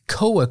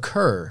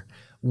co-occur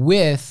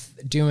with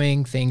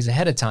doing things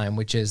ahead of time,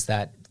 which is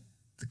that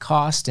the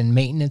cost and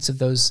maintenance of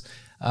those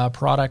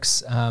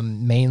products,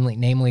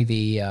 namely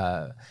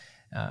the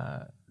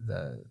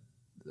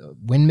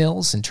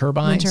windmills and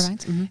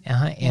turbines,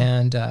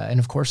 and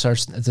of course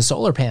the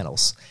solar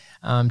panels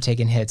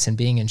taking hits and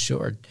being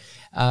insured.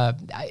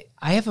 I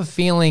have a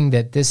feeling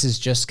that this is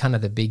just kind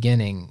of the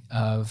beginning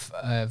of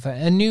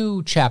a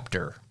new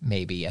chapter,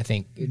 maybe. I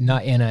think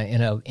not in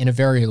a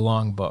very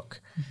long book.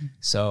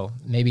 So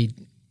maybe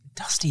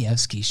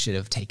Dostoevsky should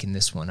have taken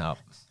this one up.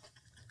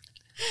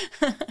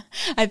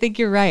 I think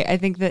you're right. I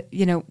think that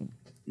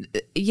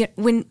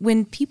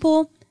when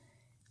people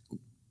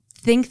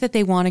think that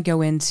they want to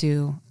go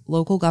into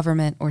local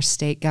government or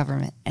state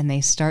government and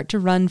they start to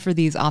run for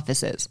these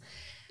offices,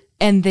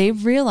 and they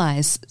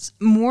realize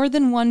more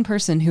than one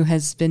person who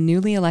has been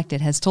newly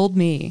elected has told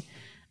me,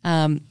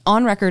 on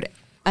record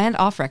and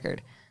off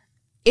record,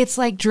 it's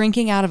like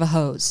drinking out of a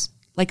hose,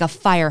 like a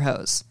fire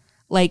hose,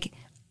 like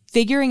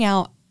figuring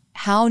out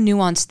how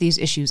nuanced these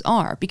issues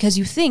are. Because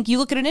you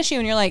look at an issue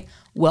and you're like,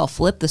 well,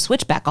 flip the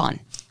switch back on.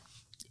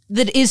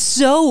 That is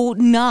so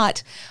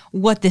not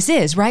what this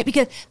is, right?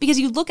 Because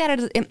you look at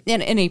it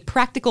in a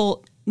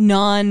practical,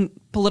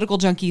 non-political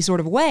junkie sort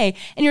of way,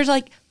 and you're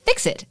like,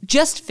 fix it.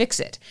 Just fix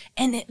it.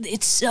 And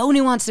it's so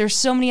nuanced. There's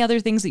so many other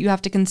things that you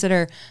have to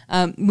consider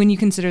when you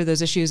consider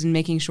those issues, and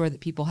making sure that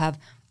people have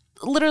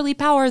literally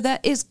power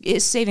that is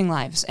saving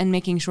lives, and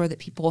making sure that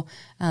people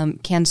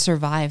can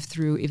survive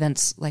through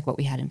events like what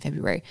we had in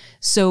February.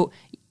 So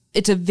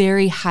it's a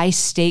very high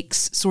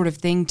stakes sort of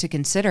thing to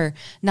consider.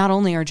 Not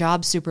only are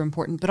jobs super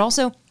important, but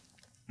also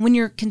when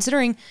you're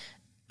considering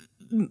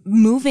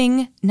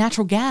moving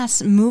natural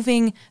gas,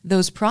 moving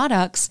those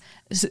products,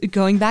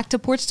 going back to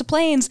ports to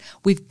planes,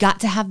 we've got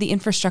to have the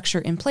infrastructure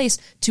in place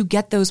to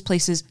get those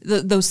places,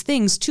 those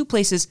things to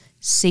places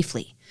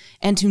safely,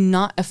 and to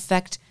not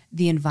affect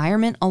the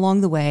environment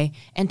along the way,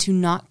 and to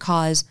not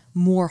cause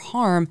more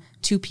harm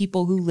to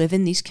people who live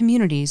in these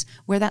communities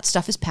where that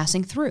stuff is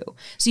passing through.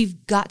 So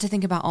you've got to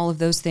think about all of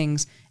those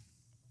things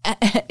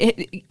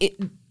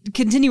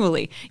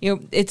continually.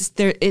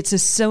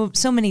 It's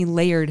so many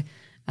layered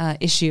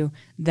issue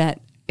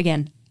that,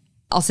 again,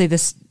 I'll say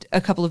this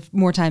a couple of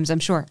more times, I'm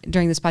sure,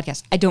 during this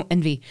podcast. I don't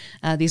envy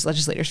these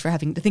legislators for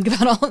having to think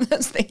about all of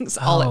those things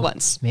all at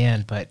once.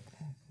 Man, but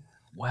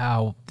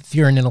wow, if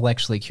you're an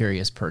intellectually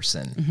curious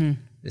person,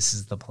 this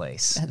is the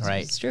place,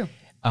 right? It's true.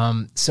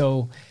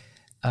 So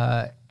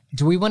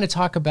do we want to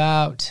talk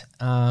about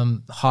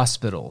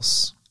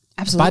hospitals?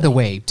 Absolutely. By the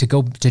way,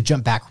 to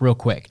jump back real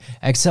quick,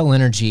 Xcel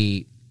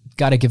Energy,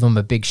 got to give them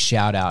a big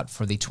shout out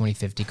for the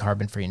 2050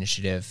 carbon-free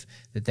initiative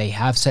that they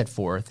have set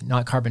forth.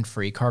 Not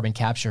carbon-free, carbon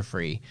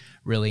capture-free,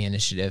 really,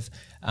 initiative.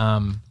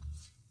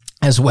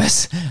 As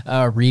Wes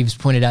Reeves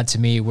pointed out to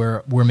me,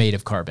 we're made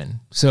of carbon,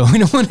 so we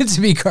don't want it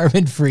to be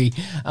carbon-free.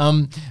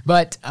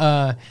 But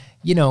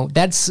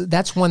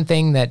that's one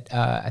thing that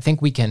I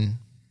think we can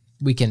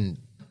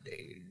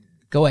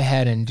go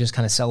ahead and just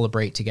kind of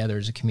celebrate together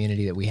as a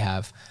community, that we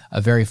have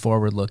a very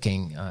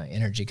forward-looking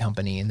energy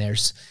company, and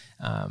there's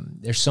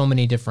so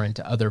many different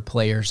other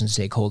players and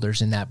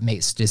stakeholders in that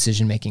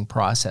decision-making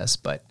process.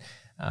 But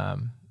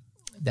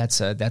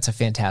that's a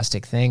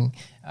fantastic thing,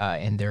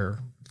 and they're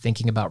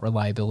thinking about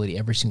reliability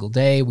every single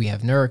day. We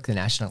have NERC, the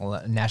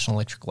National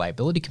Electric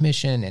Liability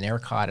Commission, and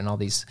ERCOT, and all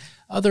these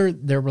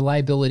they're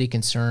reliability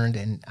concerned.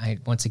 And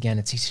once again,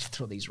 it's easy to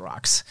throw these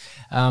rocks.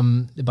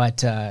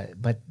 But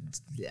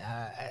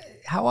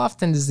how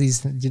often do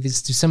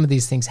some of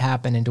these things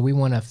happen? And do we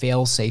want to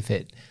fail safe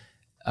it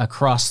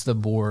across the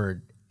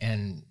board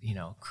and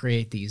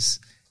create these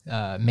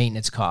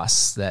maintenance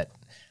costs that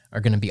are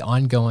going to be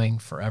ongoing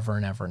forever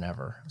and ever and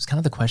ever? It was kind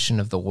of the question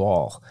of the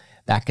wall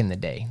back in the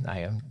day.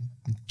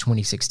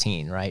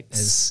 2016, right?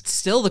 Is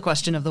still the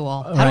question of the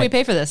wall. How do we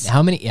pay for this?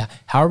 How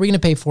are we going to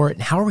pay for it,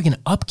 and how are we going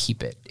to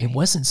upkeep it? It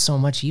wasn't so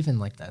much even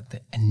like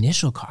the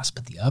initial cost,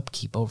 but the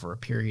upkeep over a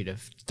period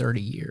of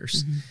 30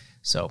 years.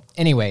 So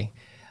anyway,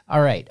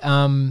 all right.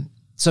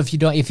 So if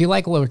you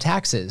like lower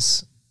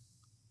taxes,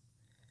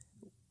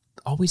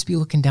 always be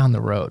looking down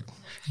the road.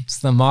 It's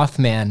the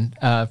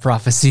Mothman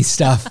prophecy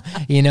stuff,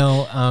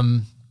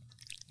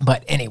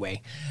 But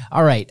anyway,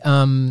 all right.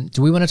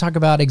 Do we want to talk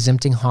about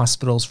exempting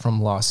hospitals from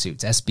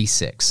lawsuits, SB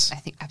 6? I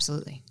think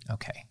absolutely.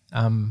 Okay.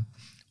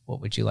 What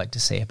would you like to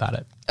say about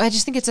it? I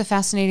just think it's a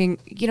fascinating,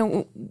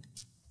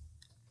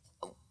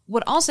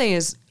 what I'll say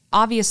is,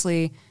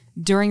 obviously,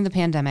 during the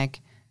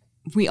pandemic,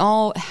 we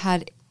all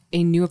had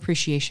a new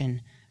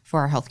appreciation for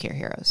our healthcare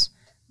heroes,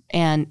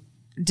 and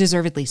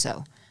deservedly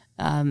so.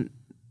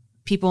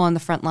 People on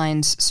the front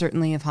lines,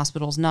 certainly of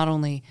hospitals, not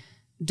only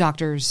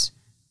doctors,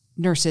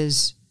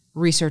 nurses,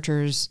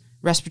 researchers,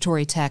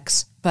 respiratory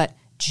techs, but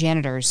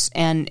janitors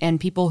and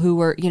people who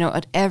were,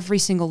 at every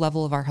single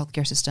level of our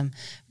healthcare system,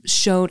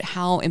 showed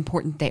how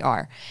important they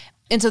are.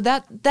 And so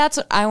that's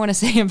what I want to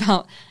say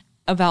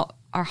about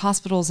our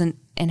hospitals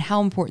and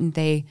how important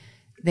they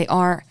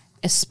are,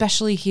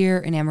 especially here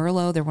in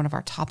Amarillo. They're one of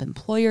our top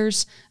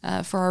employers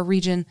for our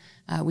region.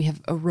 We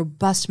have a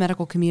robust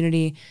medical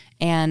community,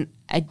 and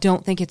I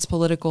don't think it's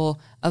political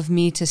of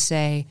me to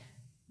say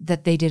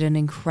that they did an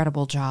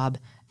incredible job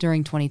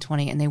during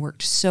 2020, and they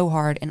worked so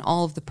hard, and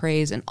all of the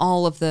praise and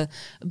all of the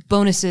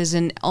bonuses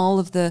and all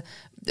of the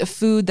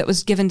food that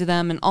was given to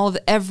them and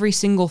every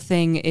single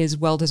thing is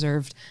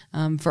well-deserved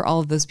for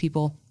all of those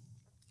people.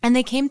 And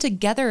they came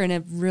together in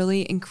a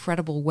really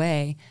incredible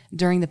way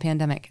during the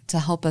pandemic to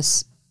help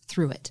us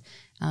through it.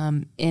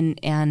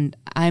 And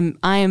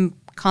I am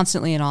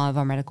constantly in awe of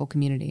our medical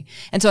community.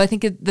 And so I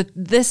think that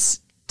this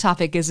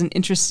topic is an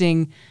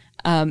interesting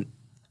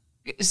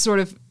sort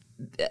of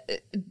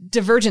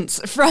divergence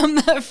from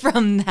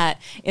that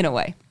in a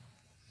way.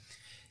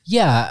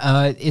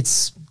 Yeah,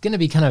 it's going to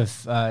be kind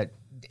of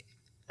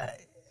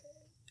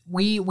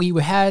we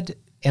had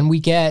and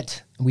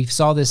we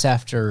saw this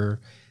after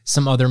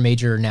some other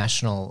major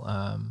national.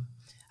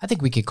 I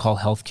think we could call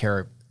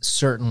healthcare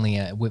certainly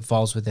it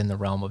falls within the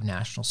realm of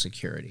national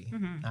security.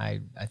 Mm-hmm.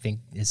 I think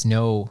there's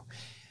no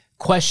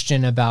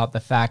question about the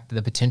fact that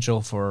the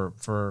potential for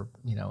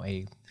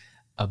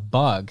a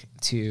bug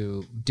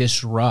to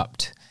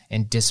disrupt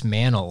and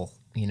dismantle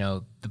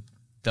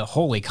the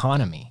whole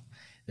economy,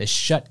 the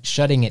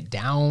shutting it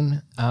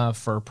down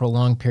for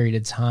prolonged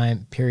periods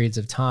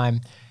of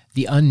time,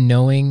 the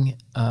unknowing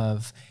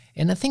of,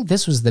 and I think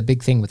this was the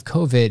big thing with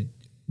COVID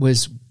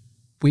was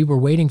we were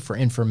waiting for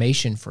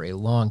information for a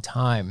long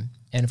time.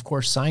 And of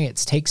course,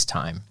 science takes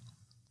time.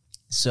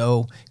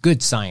 So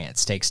good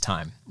science takes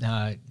time.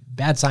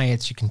 Bad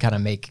science you can kind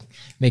of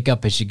make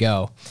up as you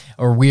go,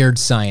 or weird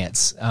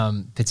science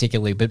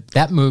particularly. But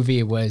that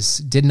movie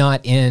did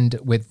not end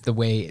with the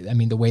way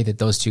that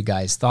those two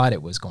guys thought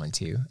it was going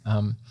to.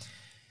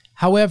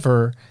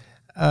 However,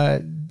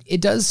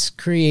 it does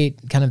create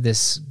kind of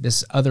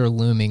this other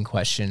looming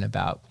question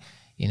about,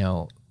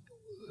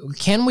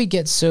 can we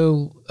get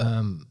so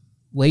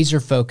laser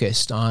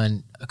focused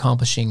on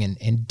accomplishing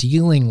and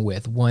dealing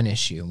with one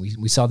issue? And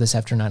we saw this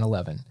after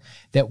 9/11,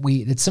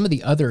 that some of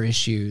the other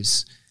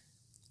issues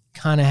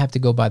kind of have to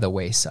go by the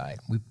wayside.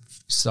 We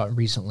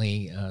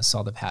recently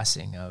saw the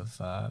passing of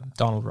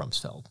Donald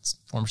Rumsfeld,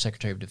 former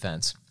Secretary of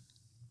Defense.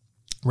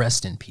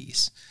 Rest in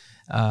peace.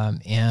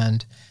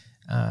 And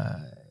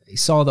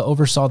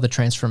oversaw the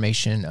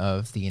transformation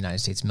of the United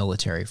States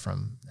military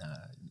from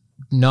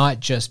not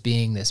just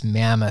being this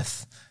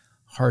mammoth,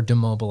 hard to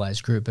mobilize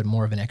group, but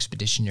more of an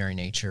expeditionary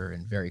nature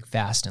and very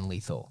fast and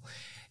lethal.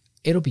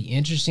 It'll be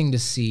interesting to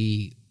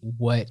see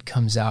what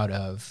comes out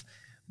of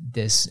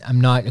this.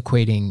 I'm not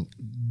equating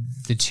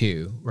the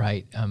two,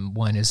 right?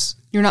 One is...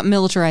 You're not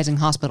militarizing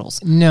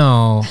hospitals.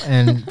 No,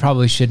 and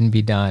probably shouldn't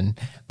be done.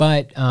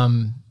 But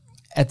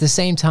at the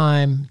same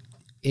time,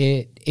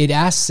 it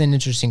asks an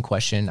interesting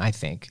question, I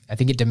think. I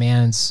think it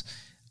demands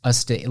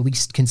us to at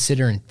least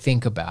consider and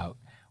think about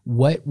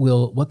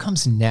what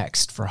comes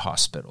next for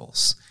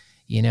hospitals.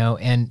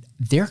 And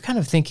they're kind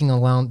of thinking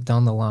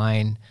down the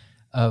line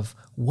of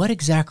what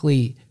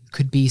exactly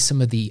could be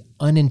some of the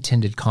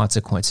unintended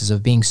consequences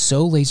of being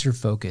so laser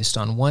focused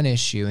on one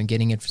issue and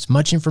getting as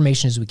much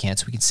information as we can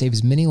so we can save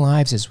as many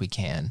lives as we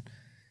can.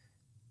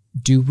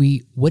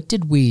 What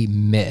did we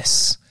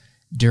miss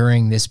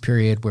during this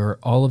period where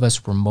all of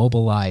us were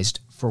mobilized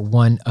for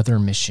one other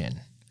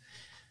mission?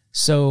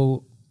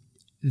 So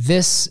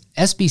this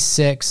SB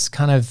 6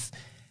 kind of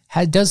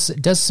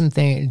does some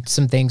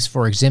things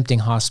for exempting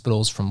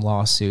hospitals from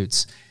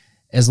lawsuits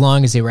as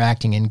long as they were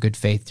acting in good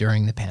faith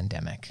during the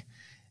pandemic.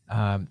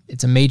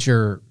 It's a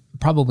major,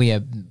 probably I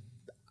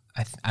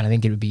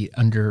think it would be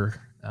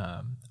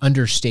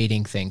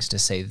understating things to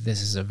say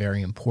this is a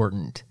very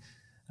important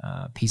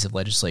piece of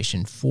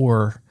legislation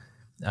for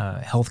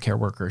healthcare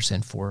workers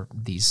and for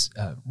these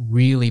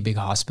really big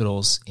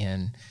hospitals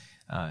in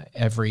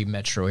every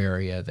metro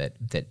area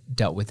that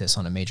dealt with this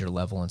on a major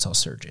level and saw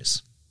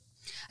surges.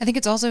 I think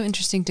it's also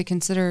interesting to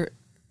consider,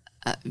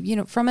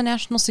 from a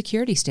national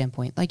security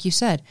standpoint, like you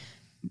said,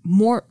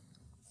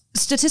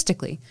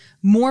 statistically,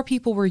 more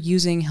people were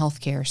using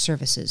healthcare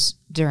services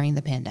during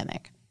the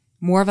pandemic.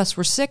 More of us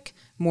were sick,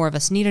 more of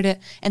us needed it,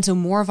 and so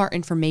more of our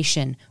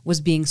information was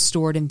being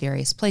stored in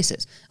various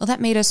places. Well, that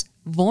made us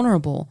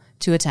vulnerable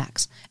to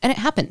attacks. And it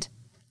happened.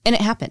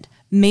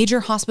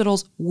 Major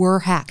hospitals were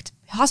hacked.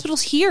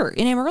 Hospitals here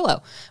in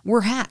Amarillo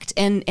were hacked,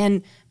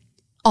 and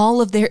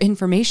all of their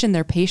information,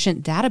 their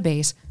patient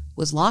database,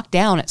 was locked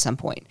down at some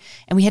point.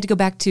 And we had to go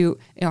back to,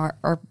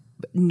 our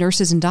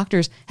nurses and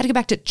doctors had to go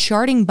back to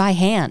charting by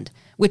hand,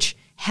 which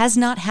has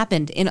not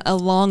happened in a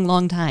long,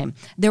 long time.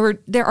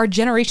 There are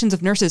generations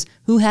of nurses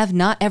who have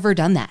not ever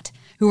done that,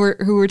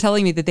 who were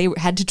telling me that they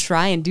had to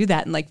try and do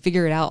that and like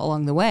figure it out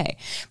along the way.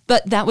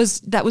 But that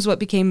was what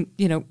became,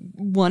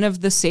 one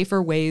of the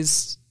safer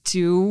ways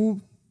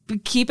to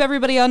keep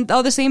everybody on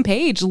the same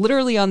page,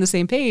 literally on the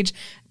same page,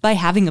 by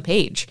having a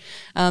page,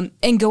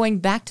 and going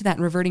back to that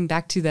and reverting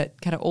back to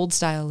that kind of old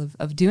style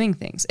of doing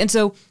things. And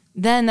so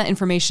then that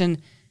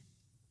information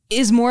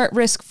is more at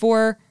risk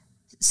for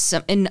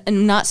some, and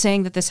I'm not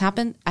saying that this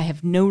happened. I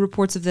have no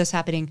reports of this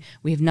happening.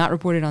 We have not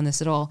reported on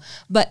this at all.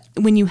 But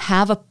when you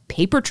have a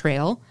paper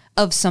trail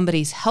of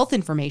somebody's health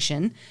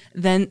information,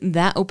 then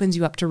that opens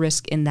you up to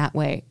risk in that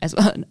way, as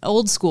an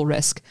old school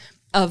risk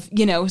of,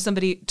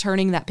 somebody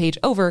turning that page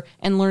over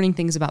and learning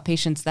things about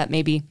patients that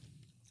maybe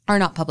are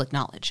not public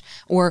knowledge.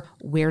 Or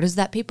where does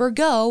that paper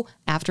go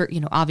after,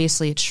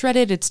 obviously it's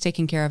shredded, it's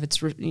taken care of,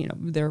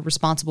 there are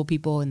responsible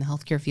people in the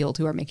healthcare field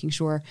who are making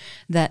sure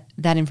that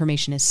that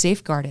information is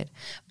safeguarded.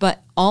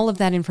 But all of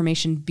that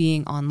information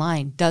being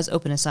online does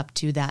open us up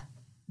to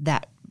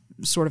that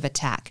sort of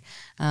attack.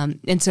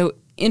 And so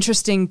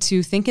interesting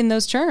to think in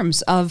those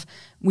terms of,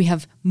 we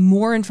have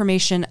more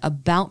information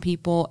about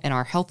people in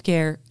our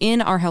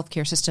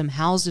healthcare system,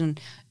 housed in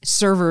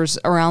servers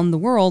around the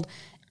world,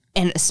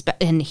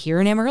 and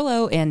here in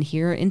Amarillo and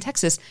here in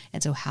Texas.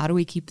 And so how do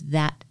we keep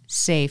that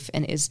safe?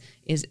 And is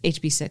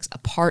HB6 a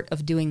part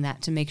of doing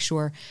that, to make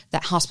sure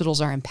that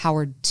hospitals are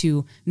empowered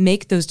to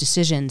make those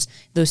decisions,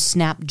 those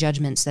snap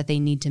judgments that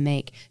they need to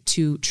make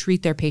to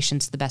treat their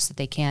patients the best that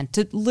they can,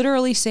 to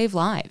literally save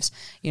lives?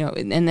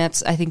 And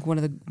that's, I think, one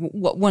of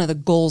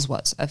the goals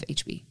was of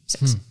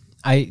HB6.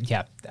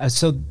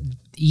 So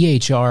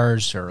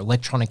EHRs, or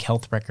electronic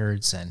health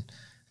records, and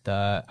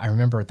I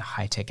remember the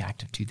HITECH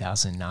Act of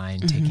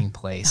 2009 taking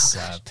place,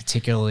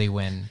 particularly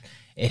when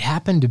it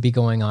happened to be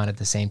going on at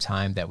the same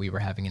time that we were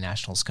having a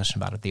national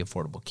discussion about the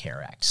Affordable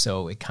Care Act.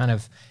 So it kind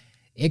of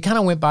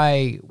went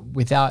by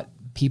without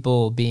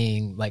people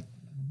being like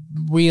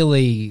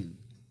really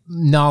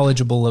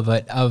knowledgeable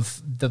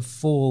of the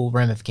full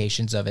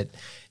ramifications of it.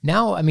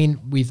 Now, I mean,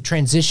 we've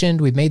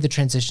made the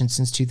transition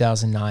since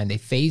 2009. They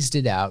phased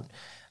it out,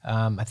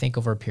 I think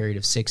over a period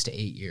of 6 to 8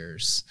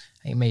 years.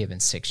 It may have been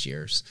 6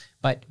 years,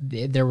 but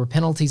there were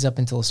penalties up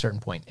until a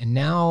certain point. And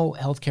now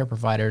healthcare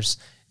providers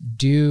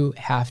do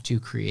have to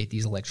create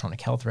these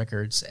electronic health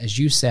records. As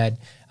you said,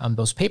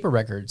 those paper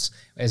records,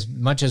 as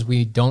much as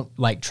we don't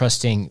like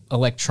trusting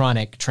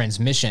electronic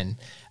transmission,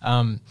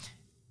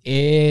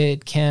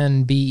 it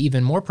can be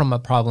even more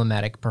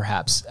problematic,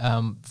 perhaps,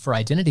 for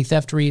identity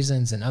theft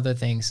reasons and other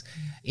things.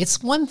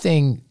 It's one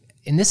thing,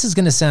 and this is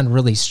going to sound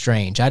really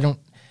strange,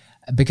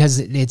 because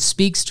it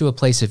speaks to a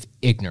place of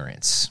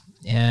ignorance.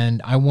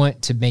 And I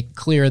want to make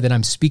clear that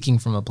I'm speaking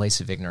from a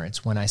place of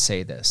ignorance when I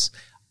say this.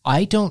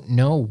 I don't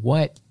know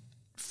what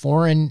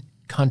foreign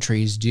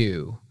countries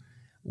do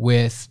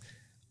with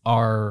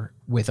our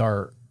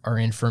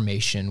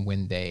information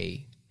when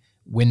they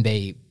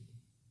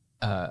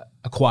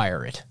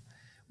acquire it.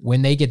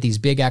 When they get these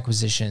big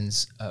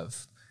acquisitions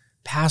of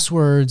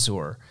passwords,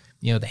 or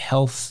the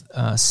health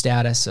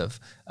status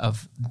of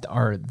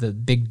the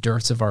big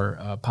dearths of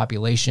our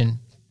population,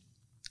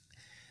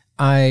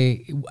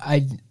 I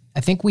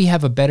think we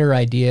have a better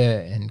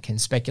idea and can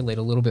speculate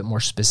a little bit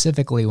more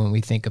specifically when we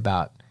think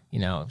about,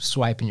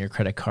 swiping your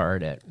credit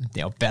card at,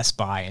 Best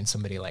Buy, and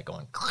somebody like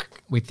going click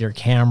with your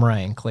camera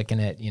and clicking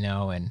it,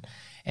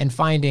 and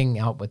finding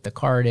out what the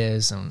card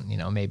is, and,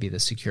 maybe the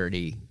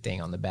security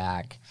thing on the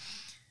back,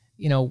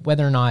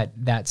 whether or not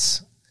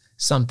that's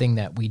something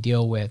that we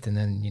deal with. And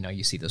then,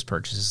 you see those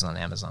purchases on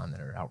Amazon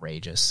that are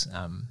outrageous,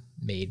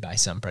 made by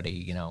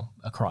somebody,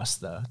 across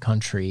the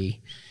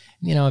country.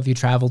 If you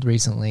traveled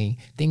recently,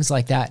 things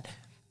like that.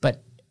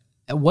 But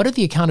what are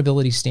the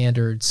accountability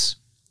standards,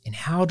 and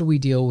how do we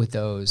deal with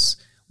those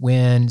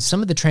when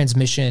some of the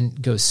transmission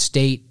goes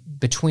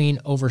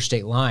over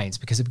state lines?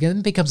 Because it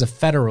then becomes a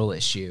federal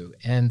issue,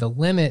 and the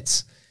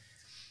limits.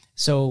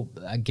 So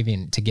to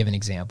give an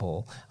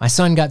example, my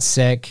son got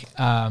sick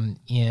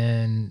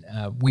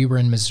we were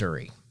in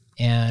Missouri,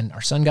 and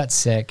our son got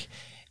sick,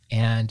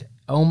 and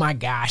oh my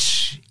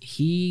gosh,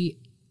 we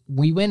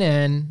went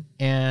in,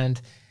 and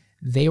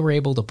they were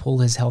able to pull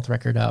his health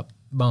record up,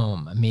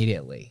 boom,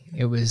 immediately.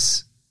 It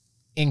was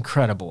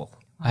incredible.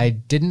 I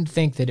didn't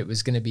think that it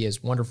was going to be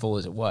as wonderful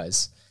as it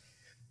was.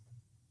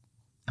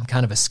 I'm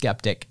kind of a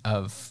skeptic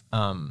of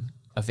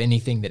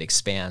anything that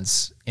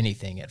expands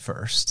anything at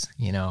first,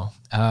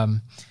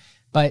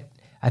 But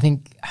I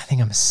think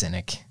I'm a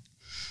cynic.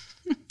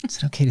 Is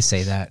it okay to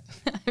say that?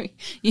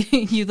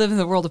 You live in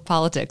the world of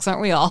politics,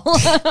 aren't we all?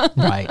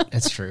 Right,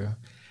 that's true.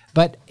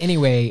 But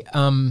anyway,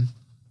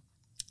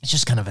 it's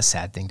just kind of a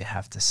sad thing to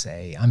have to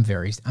say. I'm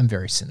very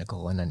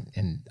cynical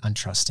and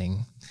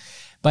untrusting,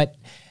 but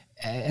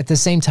at the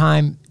same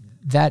time,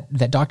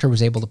 that doctor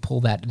was able to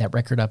pull that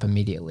record up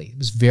immediately. It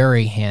was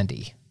very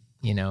handy,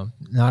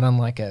 not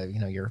unlike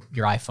your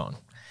iPhone.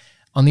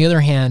 On the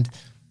other hand,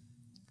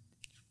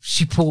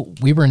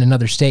 we were in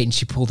another state, and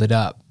she pulled it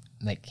up,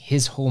 like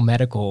his whole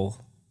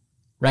medical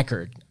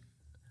record,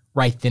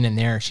 right then and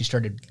there. She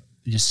started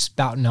just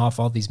spouting off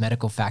all these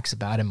medical facts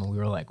about him, and we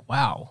were like,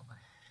 wow.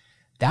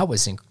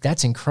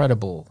 that's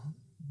incredible.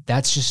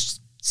 That's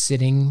just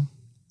sitting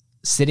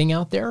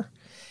out there.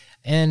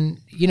 And,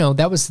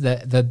 that was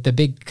the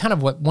big kind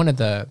of one of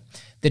the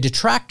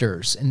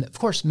detractors. And of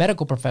course,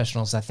 medical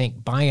professionals, I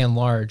think by and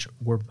large,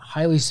 were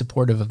highly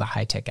supportive of the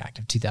HITECH Act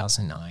of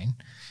 2009.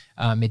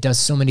 It does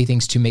so many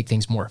things to make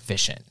things more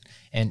efficient.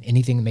 And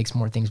anything that makes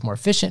things more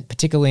efficient,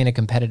 particularly in a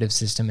competitive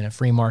system, in a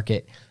free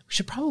market, we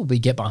should probably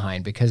get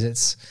behind, because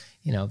it's,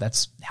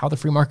 that's how the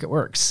free market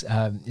works,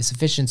 is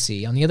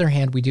efficiency. On the other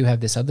hand, we do have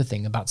this other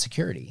thing about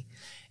security.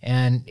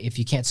 And if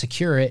you can't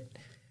secure it,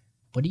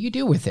 what do you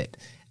do with it?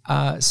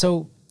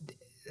 So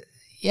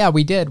yeah,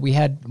 we did. We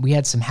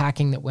had some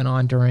hacking that went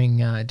on during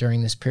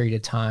this period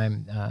of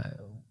time.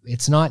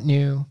 It's not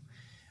new.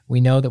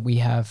 We know that we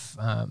have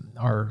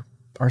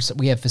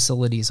we have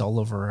facilities all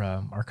over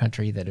our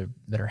country that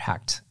are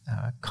hacked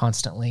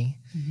constantly,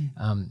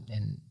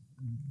 and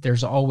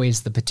there's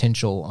always the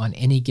potential on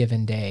any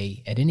given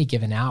day, at any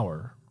given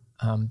hour,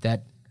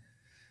 that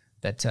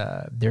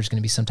there's going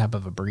to be some type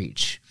of a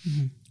breach.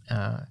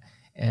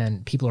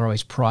 And people are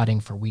always prodding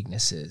for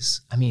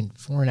weaknesses. I mean,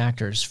 foreign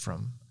actors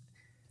from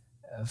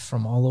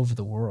all over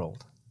the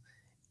world,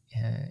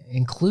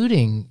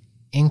 including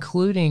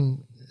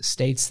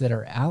states that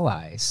are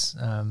allies,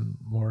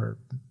 or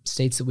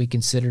states that we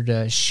consider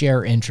to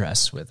share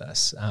interests with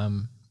us.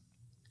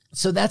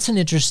 So that's an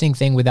interesting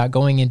thing, without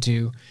going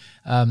into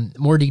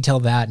more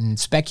detail and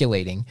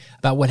speculating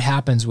about what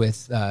happens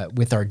with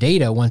our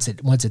data once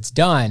it's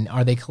done.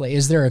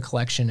 Is there a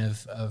collection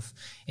of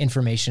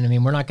information? I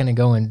mean, we're not going to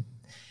go and,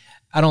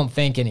 I don't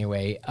think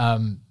anyway.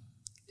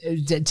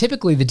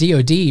 Typically, the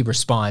DoD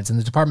responds and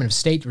the Department of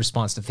State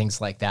responds to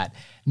things like that,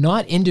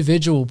 not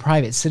individual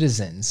private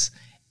citizens.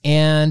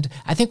 And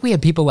I think we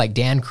had people like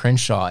Dan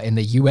Crenshaw in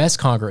the U.S.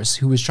 Congress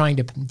who was trying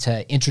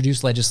to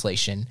introduce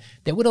legislation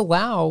that would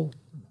allow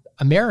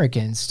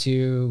Americans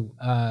to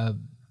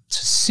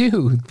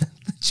sue the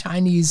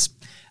Chinese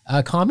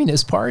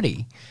Communist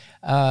Party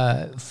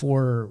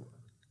for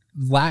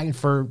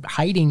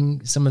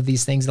hiding some of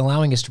these things and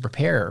allowing us to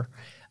prepare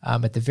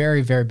at the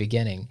very, very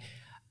beginning.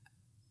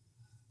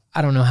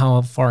 I don't know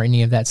how far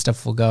any of that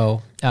stuff will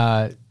go.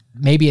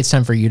 Maybe it's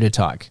time for you to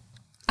talk.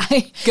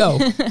 Go.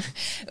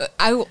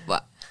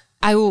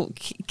 I will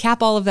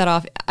cap all of that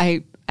off.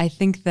 I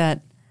think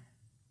that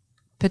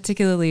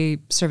particularly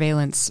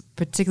surveillance,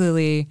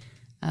 particularly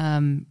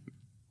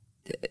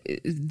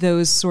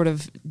those sort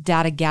of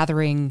data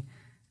gathering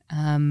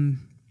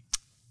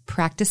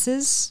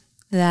practices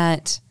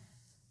that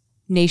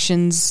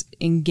nations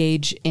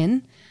engage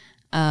in,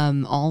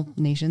 all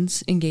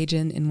nations engage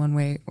in one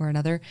way or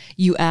another.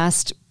 You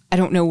asked, I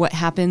don't know what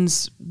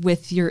happens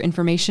with your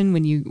information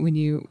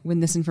when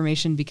this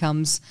information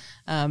becomes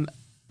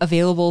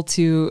available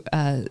to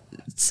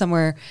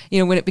somewhere,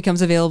 when it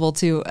becomes available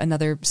to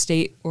another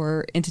state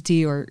or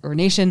entity or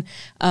nation.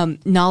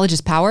 Knowledge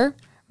is power,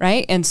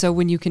 right? And so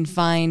when you can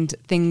find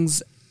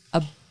things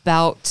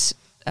about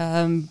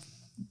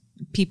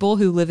people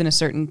who live in a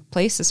certain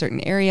place, a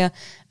certain area,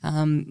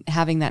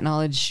 having that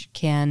knowledge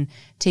can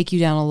take you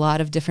down a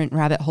lot of different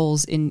rabbit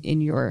holes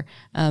in your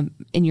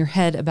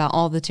head about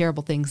all the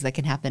terrible things that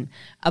can happen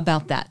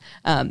about that.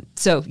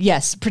 So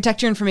yes,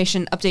 protect your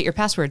information, update your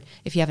password.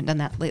 If you haven't done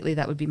that lately,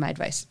 that would be my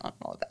advice on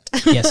all of that.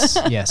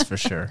 Yes, for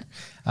sure.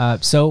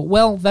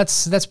 So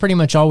that's pretty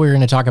much all we're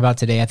going to talk about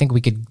today. I think we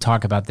could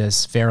talk about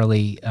this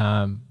fairly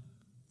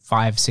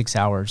 5-6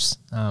 hours,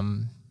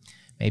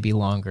 maybe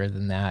longer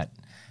than that.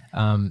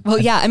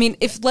 I mean,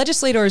 if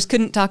legislators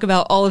couldn't talk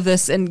about all of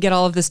this and get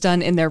all of this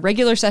done in their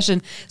regular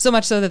session, so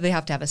much so that they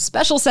have to have a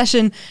special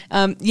session,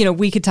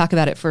 we could talk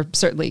about it for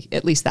certainly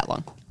at least that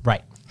long.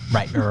 Right.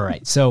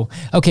 So,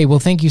 okay, well,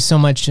 thank you so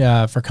much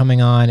for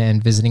coming on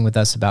and visiting with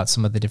us about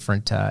some of the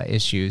different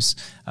issues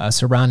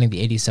surrounding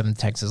the 87th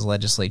Texas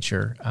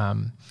Legislature.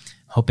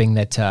 Hoping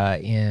that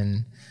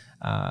in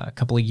a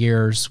couple of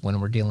years, when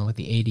we're dealing with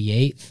the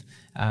 88th,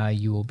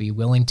 you will be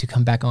willing to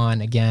come back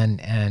on again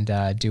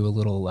and do a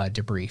little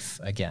debrief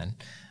again.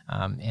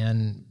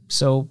 And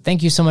so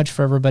thank you so much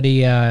for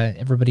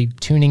everybody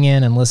tuning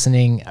in and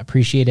listening.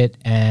 Appreciate it.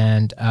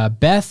 And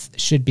Beth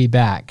should be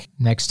back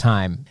next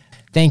time.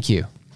 Thank you.